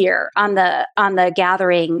down here on the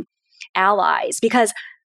gathering allies, because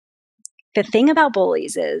the thing about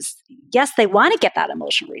bullies is, yes, they want to get that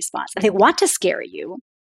emotional response. They want to scare you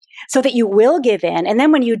so that you will give in. And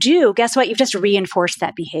then when you do, guess what? You've just reinforced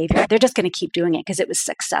that behavior. They're just going to keep doing it because it was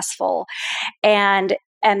successful. And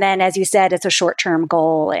then, as you said, it's a short-term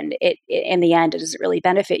goal, and it in the end, it doesn't really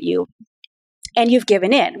benefit you. And you've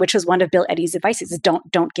given in, which was one of Bill Eddy's advices, is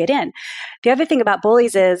don't get in. The other thing about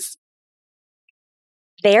bullies is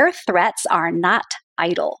their threats are not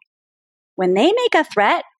idle. When they make a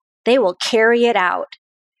threat, they will carry it out.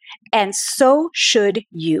 And so should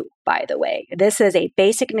you, by the way. This is a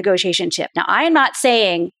basic negotiation tip. Now, I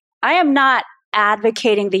am not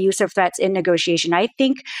advocating the use of threats in negotiation. I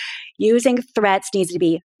think using threats needs to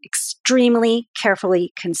be extremely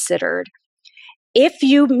carefully considered. If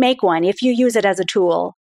you make one, if you use it as a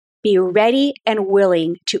tool, be ready and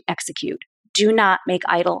willing to execute. Do not make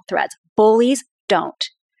idle threats. Bullies don't.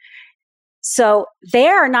 So they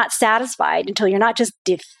are not satisfied until you're not just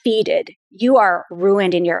defeated. You are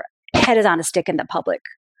ruined and your head is on a stick in the public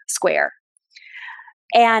square.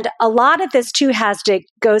 And a lot of this too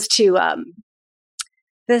goes to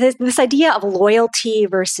this idea of loyalty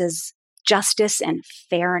versus justice and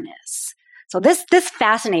fairness. So this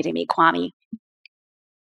fascinated me, Kwame.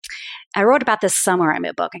 I wrote about this somewhere in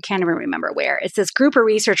my book. I can't even remember where. It's this group of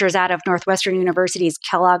researchers out of Northwestern University's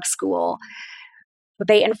Kellogg School.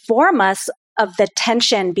 They inform us of the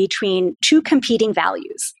tension between two competing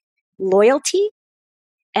values, loyalty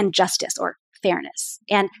and justice or fairness.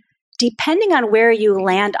 And depending on where you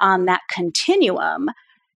land on that continuum,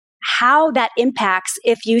 how that impacts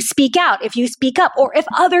if you speak out, if you speak up, or if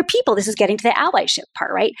other people, this is getting to the allyship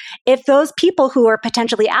part, right? If those people who are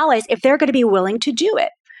potentially allies, if they're going to be willing to do it.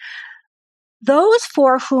 Those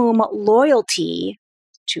for whom loyalty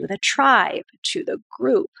to the tribe, to the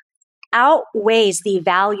group, outweighs the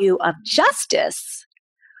value of justice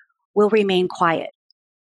will remain quiet.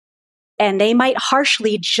 And they might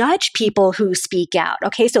harshly judge people who speak out.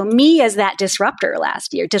 Okay, so me as that disruptor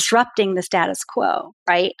last year, disrupting the status quo,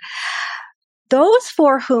 right? Those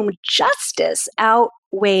for whom justice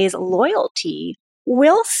outweighs loyalty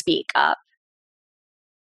will speak up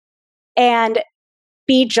and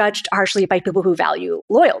be judged harshly by people who value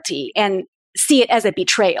loyalty and see it as a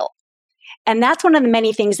betrayal. And that's one of the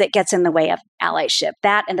many things that gets in the way of allyship.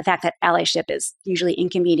 That and the fact that allyship is usually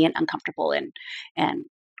inconvenient, uncomfortable, and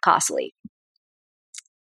costly.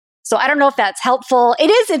 So I don't know if that's helpful. It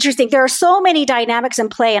is interesting. There are so many dynamics in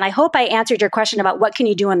play, and I hope I answered your question about what can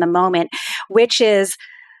you do in the moment, which is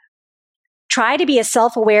try to be as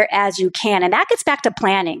self-aware as you can. And that gets back to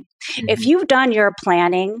planning. Mm-hmm. If you've done your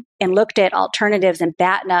planning and looked at alternatives and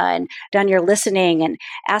BATNA and done your listening and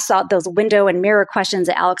asked out those window and mirror questions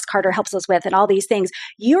that Alex Carter helps us with and all these things,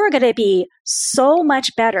 you are going to be so much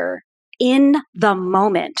better in the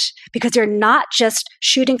moment because you're not just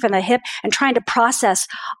shooting from the hip and trying to process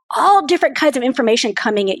all different kinds of information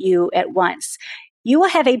coming at you at once. You will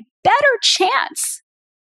have a better chance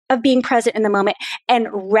of being present in the moment and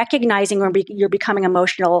recognizing when you're becoming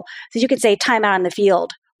emotional. So you could say, time out on the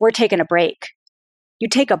field. We're taking a break. You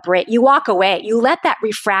take a break. You walk away. You let that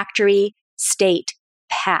refractory state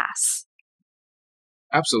pass.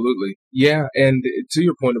 Absolutely. Yeah. And to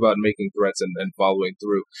your point about making threats and following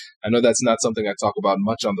through, I know that's not something I talk about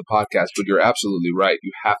much on the podcast, but you're absolutely right.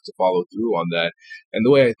 You have to follow through on that. And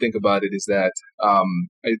the way I think about it is that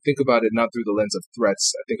I think about it not through the lens of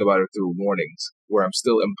threats. I think about it through warnings, where I'm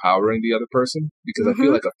still empowering the other person because I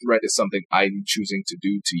feel like a threat is something I'm choosing to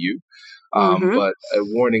do to you. But a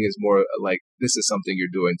warning is more like, this is something you're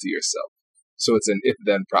doing to yourself. So it's an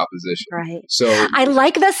if-then proposition. Right. So I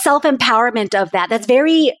like the self-empowerment of that. That's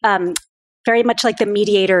very, very much like the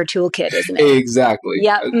mediator toolkit, isn't it? Exactly.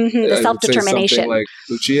 Yeah. The self-determination. Like,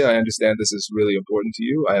 Lucia, I understand this is really important to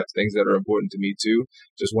you. I have things that are important to me too.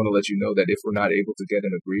 Just want to let you know that if we're not able to get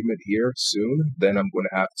an agreement here soon, then I'm going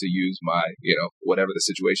to have to use my, whatever the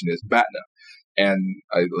situation is, BATNA. And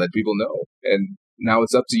I let people know. And now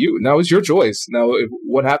it's up to you. Now it's your choice. Now,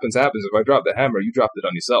 what happens. If I drop the hammer, you dropped it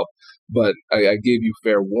on yourself. But I gave you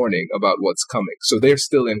fair warning about what's coming. So they're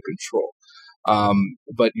still in control.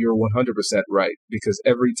 But you're 100% right, because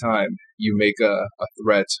every time you make a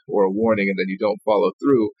threat or a warning and then you don't follow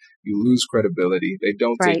through, you lose credibility. They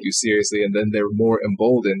don't take you seriously, and then they're more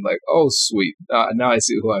emboldened, like, oh, sweet. Now I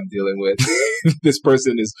see who I'm dealing with. This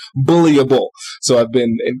person is bullyable. So I've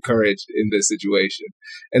been encouraged in this situation.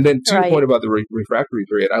 And then to your point about the refractory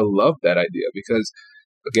period, I love that idea because,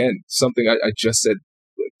 again, something I just said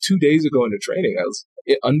 2 days ago in the training, I was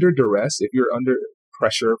under duress. If you're under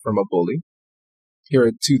pressure from a bully, here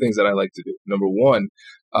are two things that I like to do. Number one,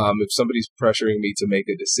 if somebody's pressuring me to make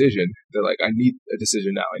a decision, they're like, I need a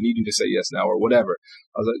decision now. I need you to say yes now or whatever.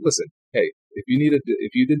 I was like, listen, hey, if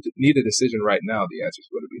you didn't need a decision right now, the answer is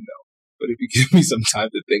going to be no. But if you give me some time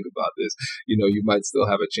to think about this, you might still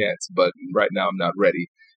have a chance. But right now I'm not ready.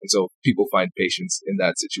 And so people find patience in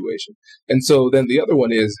that situation. And so then the other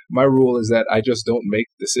one is, my rule is that I just don't make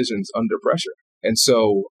decisions under pressure. And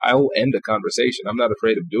so I'll end a conversation. I'm not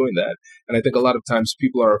afraid of doing that. And I think a lot of times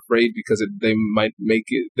people are afraid because they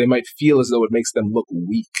might feel as though it makes them look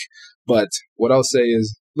weak. But what I'll say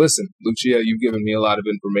is, listen, Lucia, you've given me a lot of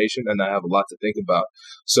information and I have a lot to think about.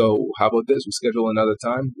 So how about this? We schedule another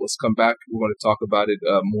time. Let's come back. We're going to talk about it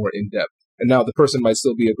more in depth. And now the person might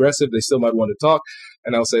still be aggressive. They still might want to talk.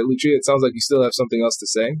 And I'll say, Lucia, it sounds like you still have something else to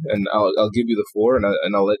say. And I'll give you the floor and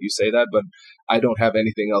I'll let you say that. But I don't have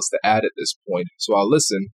anything else to add at this point. So I'll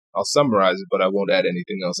listen. I'll summarize it, but I won't add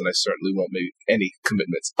anything else. And I certainly won't make any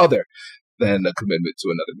commitments other than a commitment to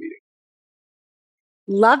another meeting.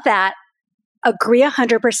 Love that. Agree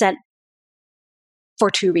 100% for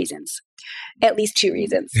two reasons. At least two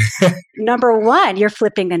reasons. Number one, you're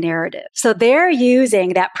flipping the narrative. So they're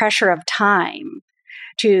using that pressure of time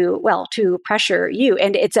to pressure you.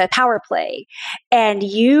 And it's a power play. And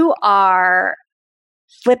you are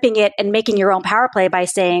flipping it and making your own power play by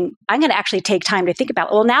saying, I'm going to actually take time to think about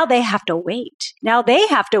it. Well, now they have to wait. Now they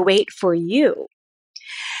have to wait for you.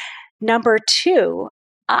 Number two,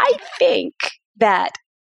 I think that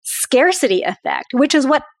scarcity effect, which is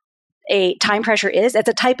what a time pressure is, it's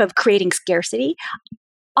a type of creating scarcity,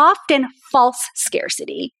 often false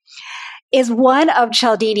scarcity, is one of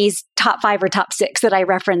Cialdini's top 5 or top 6 that I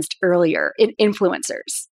referenced earlier in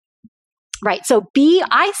influencers. Right. So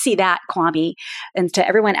I see that, Kwame, and to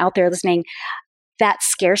everyone out there listening, that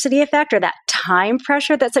scarcity effect or that time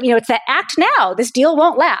pressure, it's that act now, this deal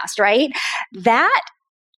won't last, right? That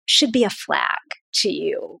should be a flag to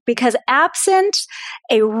you, because absent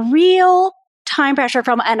a real time pressure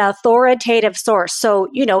from an authoritative source. So,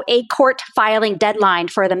 a court filing deadline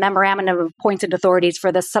for the memorandum of points and authorities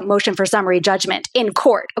for the motion for summary judgment in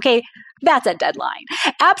court. Okay, that's a deadline.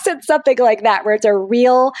 Absent something like that, where it's a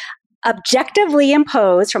real objectively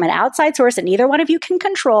imposed from an outside source that neither one of you can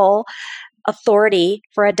control authority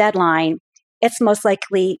for a deadline, it's most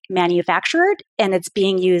likely manufactured and it's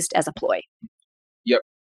being used as a ploy. Yep.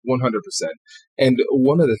 100%. And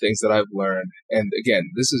one of the things that I've learned, and again,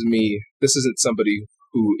 this isn't somebody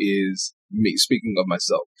who is me, speaking of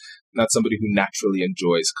myself, not somebody who naturally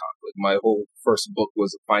enjoys conflict. My whole first book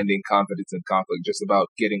was Finding Confidence in Conflict, just about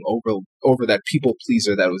getting over that people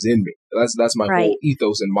pleaser that was in me. That's my whole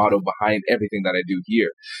ethos and motto behind everything that I do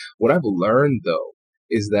here. What I've learned, though,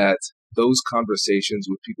 is that those conversations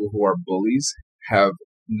with people who are bullies have,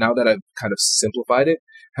 now that I've kind of simplified it,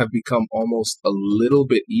 have become almost a little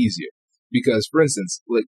bit easier. Because, for instance,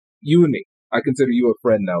 like you and me, I consider you a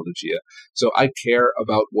friend now, Lucia. So I care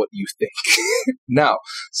about what you think. Now,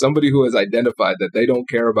 somebody who has identified that they don't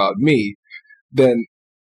care about me, then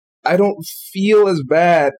I don't feel as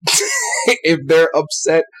bad if they're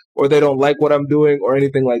upset or they don't like what I'm doing or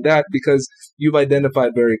anything like that, because you've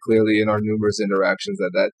identified very clearly in our numerous interactions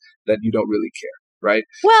that you don't really care, right?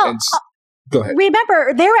 Well, go ahead.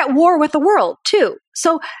 Remember, they're at war with the world, too.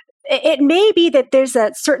 So it may be that there's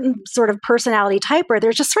a certain sort of personality type where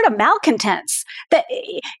there's just sort of malcontents, that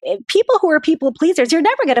people who are people pleasers, you're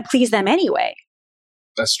never going to please them anyway.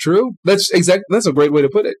 That's true. That's a great way to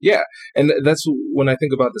put it. Yeah. And that's when I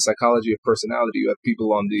think about the psychology of personality, you have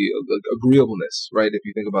people on the agreeableness, right? If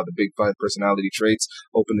you think about the big 5 personality traits,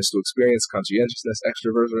 openness to experience, conscientiousness,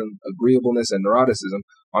 extroversion, agreeableness, and neuroticism.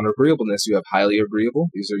 On agreeableness, you have highly agreeable.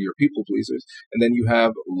 These are your people pleasers. And then you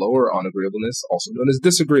have lower on agreeableness, also known as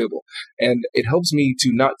disagreeable. And it helps me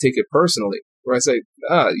to not take it personally, where I say,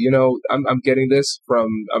 I'm getting this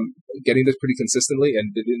pretty consistently,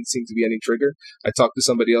 and there didn't seem to be any trigger. I talked to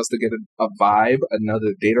somebody else to get a vibe,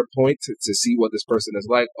 another data point to see what this person is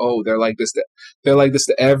like. Oh, they're like this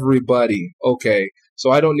to everybody. Okay,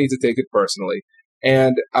 so I don't need to take it personally,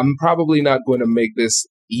 and I'm probably not going to make this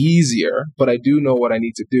easier, but I do know what I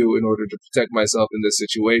need to do in order to protect myself in this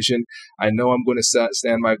situation. I know I'm going to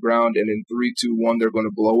stand my ground, and in 3, 2, 1, they're going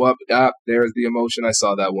to blow up. There's the emotion. I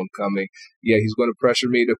saw that one coming. Yeah, he's going to pressure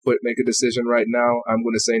me to make a decision right now. I'm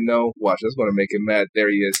going to say no. Watch, that's going to make him mad. There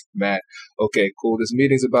he is, mad. Okay, cool. This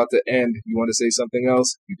meeting's about to end. You want to say something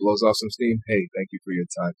else? He blows off some steam. Hey, thank you for your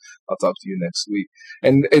time. I'll talk to you next week.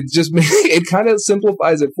 And it just it kind of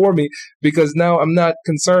simplifies it for me, because now I'm not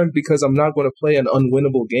concerned, because I'm not going to play an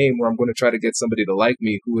unwinnable game where I'm going to try to get somebody to like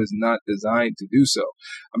me who is not designed to do so.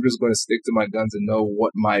 I'm just going to stick to my guns and know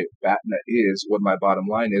what my BATNA is, what my bottom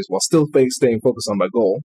line is, while still staying focused on my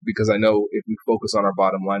goal, because I know if we focus on our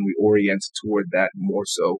bottom line, we orient toward that more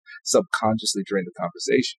so subconsciously during the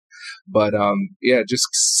conversation. But it just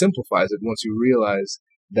simplifies it once you realize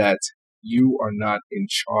that you are not in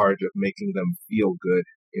charge of making them feel good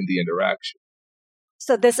in the interaction.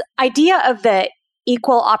 So this idea of the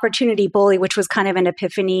equal opportunity bully, which was kind of an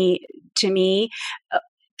epiphany to me.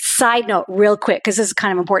 Side note, real quick, because this is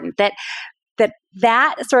kind of important,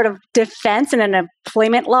 that sort of defense in an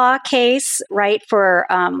employment law case, right, for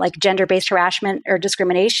like gender-based harassment or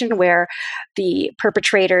discrimination, where the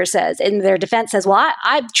perpetrator says, in their defense says, well,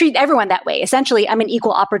 I treat everyone that way. Essentially, I'm an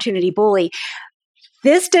equal opportunity bully.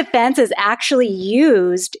 This defense is actually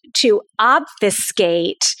used to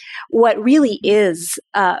obfuscate what really is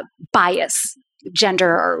bias, gender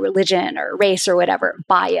or religion or race or whatever,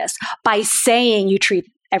 bias, by saying you treat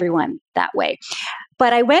everyone that way.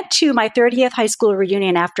 But I went to my 30th high school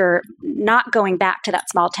reunion after not going back to that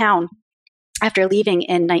small town after leaving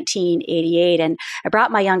in 1988. And I brought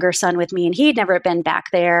my younger son with me, and he had never been back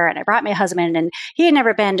there. And I brought my husband, and he had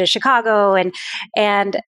never been to Chicago.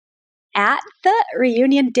 And at the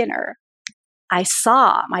reunion dinner, I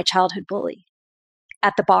saw my childhood bully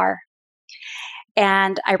at the bar.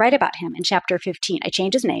 And I write about him in chapter 15. I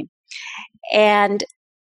changed his name. And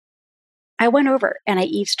I went over and I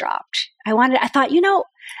eavesdropped. I thought,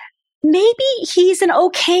 maybe he's an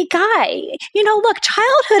okay guy. Look,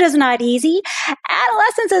 childhood is not easy.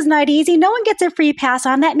 Adolescence is not easy. No one gets a free pass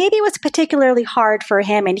on that. Maybe it was particularly hard for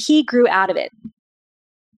him, and he grew out of it.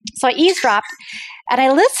 So I eavesdropped and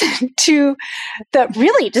I listened to the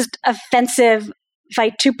really just offensive,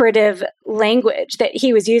 vituperative language that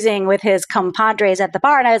he was using with his compadres at the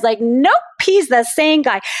bar. And I was like, nope, he's the same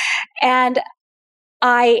guy. And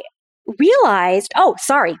I realized, oh,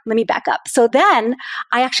 sorry, let me back up. So then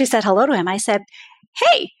I actually said hello to him. I said,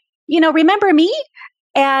 hey, remember me?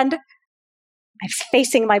 And I was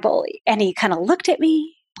facing my bully, and he kind of looked at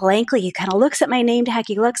me blankly. He kind of looks at my name tag.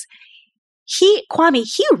 He looks. Kwame,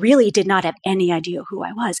 he really did not have any idea who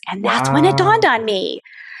I was. And that's when it dawned on me.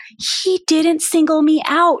 He didn't single me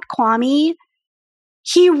out, Kwame.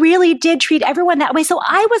 He really did treat everyone that way. So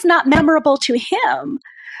I was not memorable to him.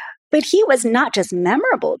 But he was not just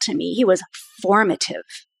memorable to me, he was formative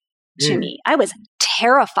to me. I was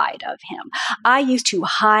terrified of him. I used to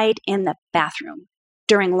hide in the bathroom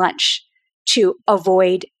during lunch to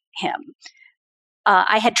avoid him.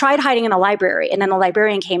 I had tried hiding in the library, and then the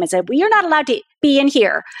librarian came and said, well, you're not allowed to be in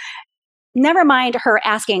here. Never mind her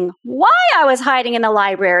asking why I was hiding in the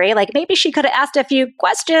library. Like, maybe she could have asked a few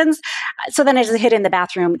questions. So then I just hid in the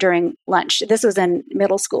bathroom during lunch. This was in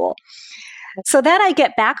middle school. So then I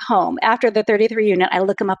get back home after the 30th reunion. I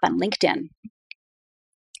look him up on LinkedIn.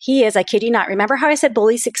 He is, I kid you not, remember how I said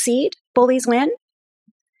bullies succeed, bullies win?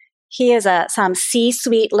 He is some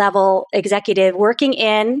C-suite level executive working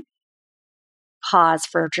in, pause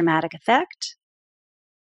for dramatic effect,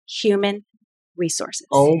 human resources.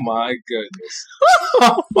 Oh my goodness.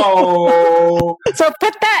 Oh. So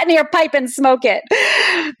put that in your pipe and smoke it.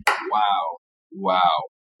 Wow.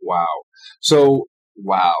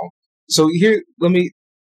 So here,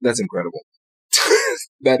 that's incredible.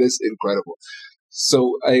 That is incredible.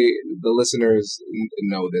 So the listeners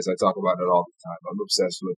know this. I talk about it all the time. I'm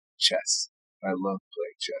obsessed with chess. I love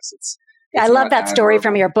playing chess. I love that story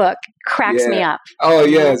from your book. Cracks me up. Oh,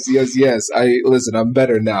 yes. I'm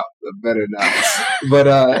better now.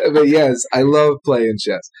 But yes, I love playing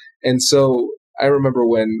chess. And so I remember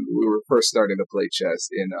when we were first starting to play chess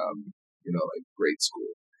in, like grade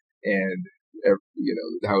school, and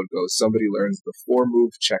how it goes. Somebody learns the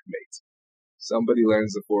 4-move checkmate.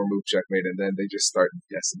 And then they just start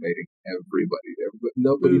decimating everybody.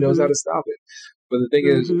 Nobody knows how to stop it. But the thing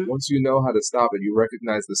is, once you know how to stop it, you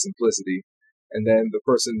recognize the simplicity, and then the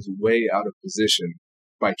person's way out of position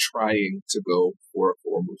by trying to go for a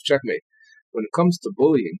 4-move checkmate. When it comes to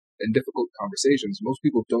bullying and difficult conversations, most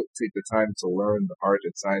people don't take the time to learn the art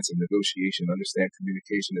and science of negotiation, understand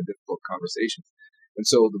communication and difficult conversations. And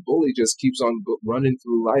so the bully just keeps on running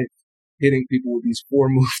through life, hitting people with these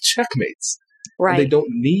 4-move checkmates. Right. And they don't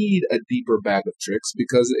need a deeper bag of tricks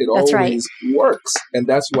because it That's always works. And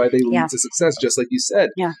that's why they lead to success, just like you said.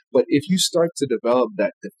 Yeah. But if you start to develop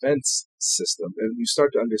that defense system and you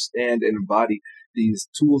start to understand and embody these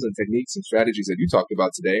tools and techniques and strategies that you talked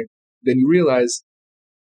about today, then you realize,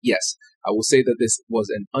 yes, I will say that this was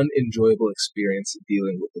an unenjoyable experience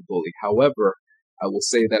dealing with the bully. However, I will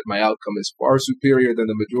say that my outcome is far superior than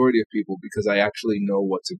the majority of people because I actually know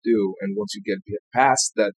what to do. And once you get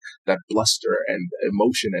past that bluster and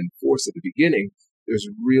emotion and force at the beginning, there's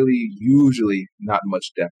really usually not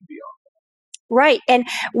much depth beyond that. Right. And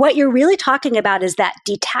what you're really talking about is that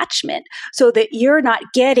detachment so that you're not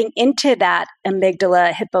getting into that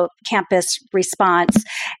amygdala hippocampus response,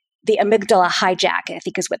 the amygdala hijack, I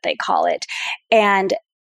think is what they call it. And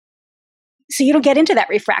so you don't get into that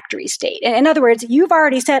refractory state. In other words, you've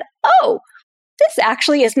already said, oh, this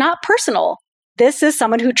actually is not personal. This is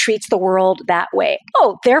someone who treats the world that way.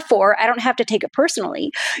 Oh, therefore, I don't have to take it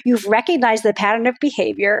personally. You've recognized the pattern of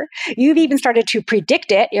behavior. You've even started to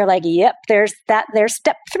predict it. You're like, yep, there's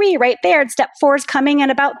step 3 right there. And step 4 is coming in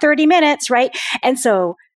about 30 minutes, right? And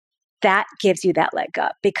so that gives you that leg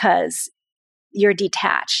up because you're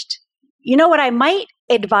detached. You know what I might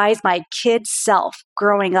advise my kid's self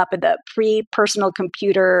growing up in the pre-personal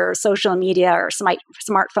computer, or social media, or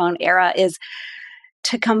smartphone era is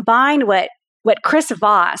to combine what Chris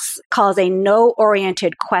Voss calls a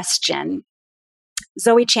no-oriented question.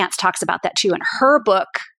 Zoe Chance talks about that too in her book,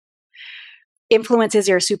 Influence is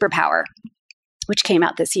Your Superpower, which came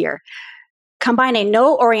out this year. Combine a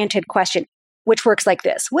no-oriented question, which works like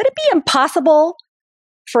this. Would it be impossible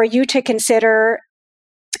for you to consider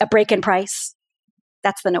a break in price?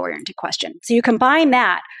 That's the no-oriented question. So you combine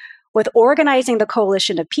that with organizing the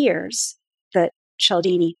coalition of peers, the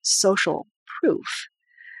Cialdini social proof,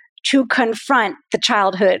 to confront the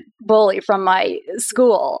childhood bully from my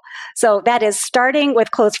school. So that is starting with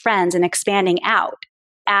close friends and expanding out.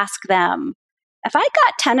 Ask them, if I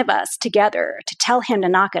got 10 of us together to tell him to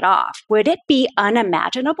knock it off, would it be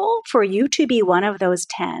unimaginable for you to be one of those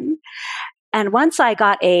 10? And once I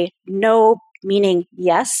got a no, meaning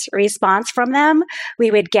yes, response from them,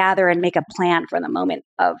 we would gather and make a plan for the moment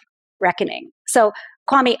of reckoning. So,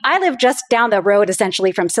 Kwame, I live just down the road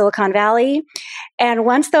essentially from Silicon Valley. And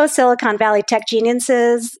once those Silicon Valley tech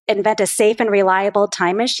geniuses invent a safe and reliable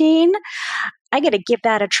time machine, I get to give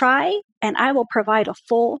that a try and I will provide a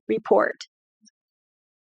full report.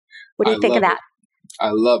 What do you think of that?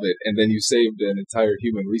 I love it. And then you saved an entire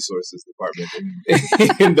human resources department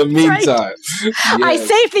in the meantime. Right. Yes. I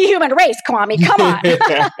saved the human race, Kwame. Come on.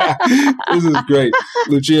 This is great.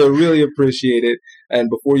 Lucia, really appreciate it. And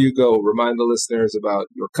before you go, remind the listeners about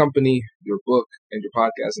your company, your book, and your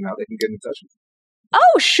podcast and how they can get in touch with you.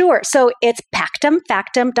 Oh, sure. So it's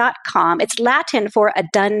pactumfactum.com. It's Latin for a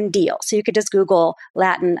done deal. So you could just Google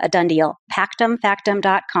Latin, a done deal,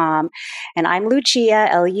 pactumfactum.com. And I'm Lucia,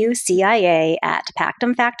 Lucia, at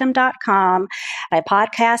pactumfactum.com. My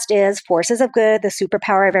podcast is Forces of Good, the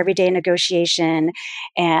Superpower of Everyday Negotiation.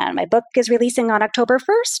 And my book is releasing on October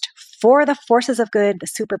 1st, For the Forces of Good, the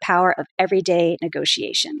Superpower of Everyday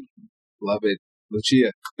Negotiation. Love it.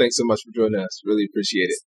 Lucia, thanks so much for joining us. Really appreciate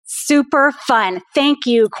it. Super fun. Thank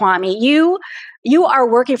you, Kwame. You are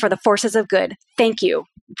working for the forces of good. Thank you.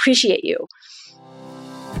 Appreciate you.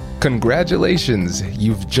 Congratulations!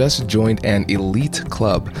 You've just joined an elite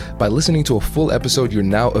club. By listening to a full episode, you're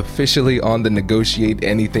now officially on the Negotiate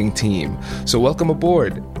Anything team. So welcome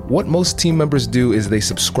aboard. What most team members do is they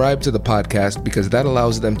subscribe to the podcast because that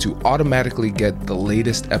allows them to automatically get the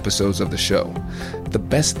latest episodes of the show. The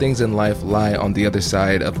best things in life lie on the other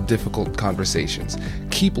side of difficult conversations.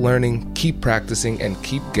 Keep learning, keep practicing, and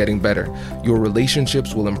keep getting better. Your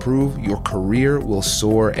relationships will improve, your career will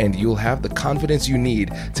soar, and you'll have the confidence you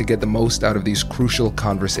need to get the most out of these crucial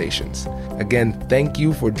conversations. Again, thank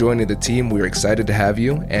you for joining the team. We're excited to have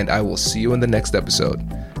you, and I will see you in the next episode.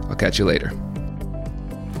 I'll catch you later.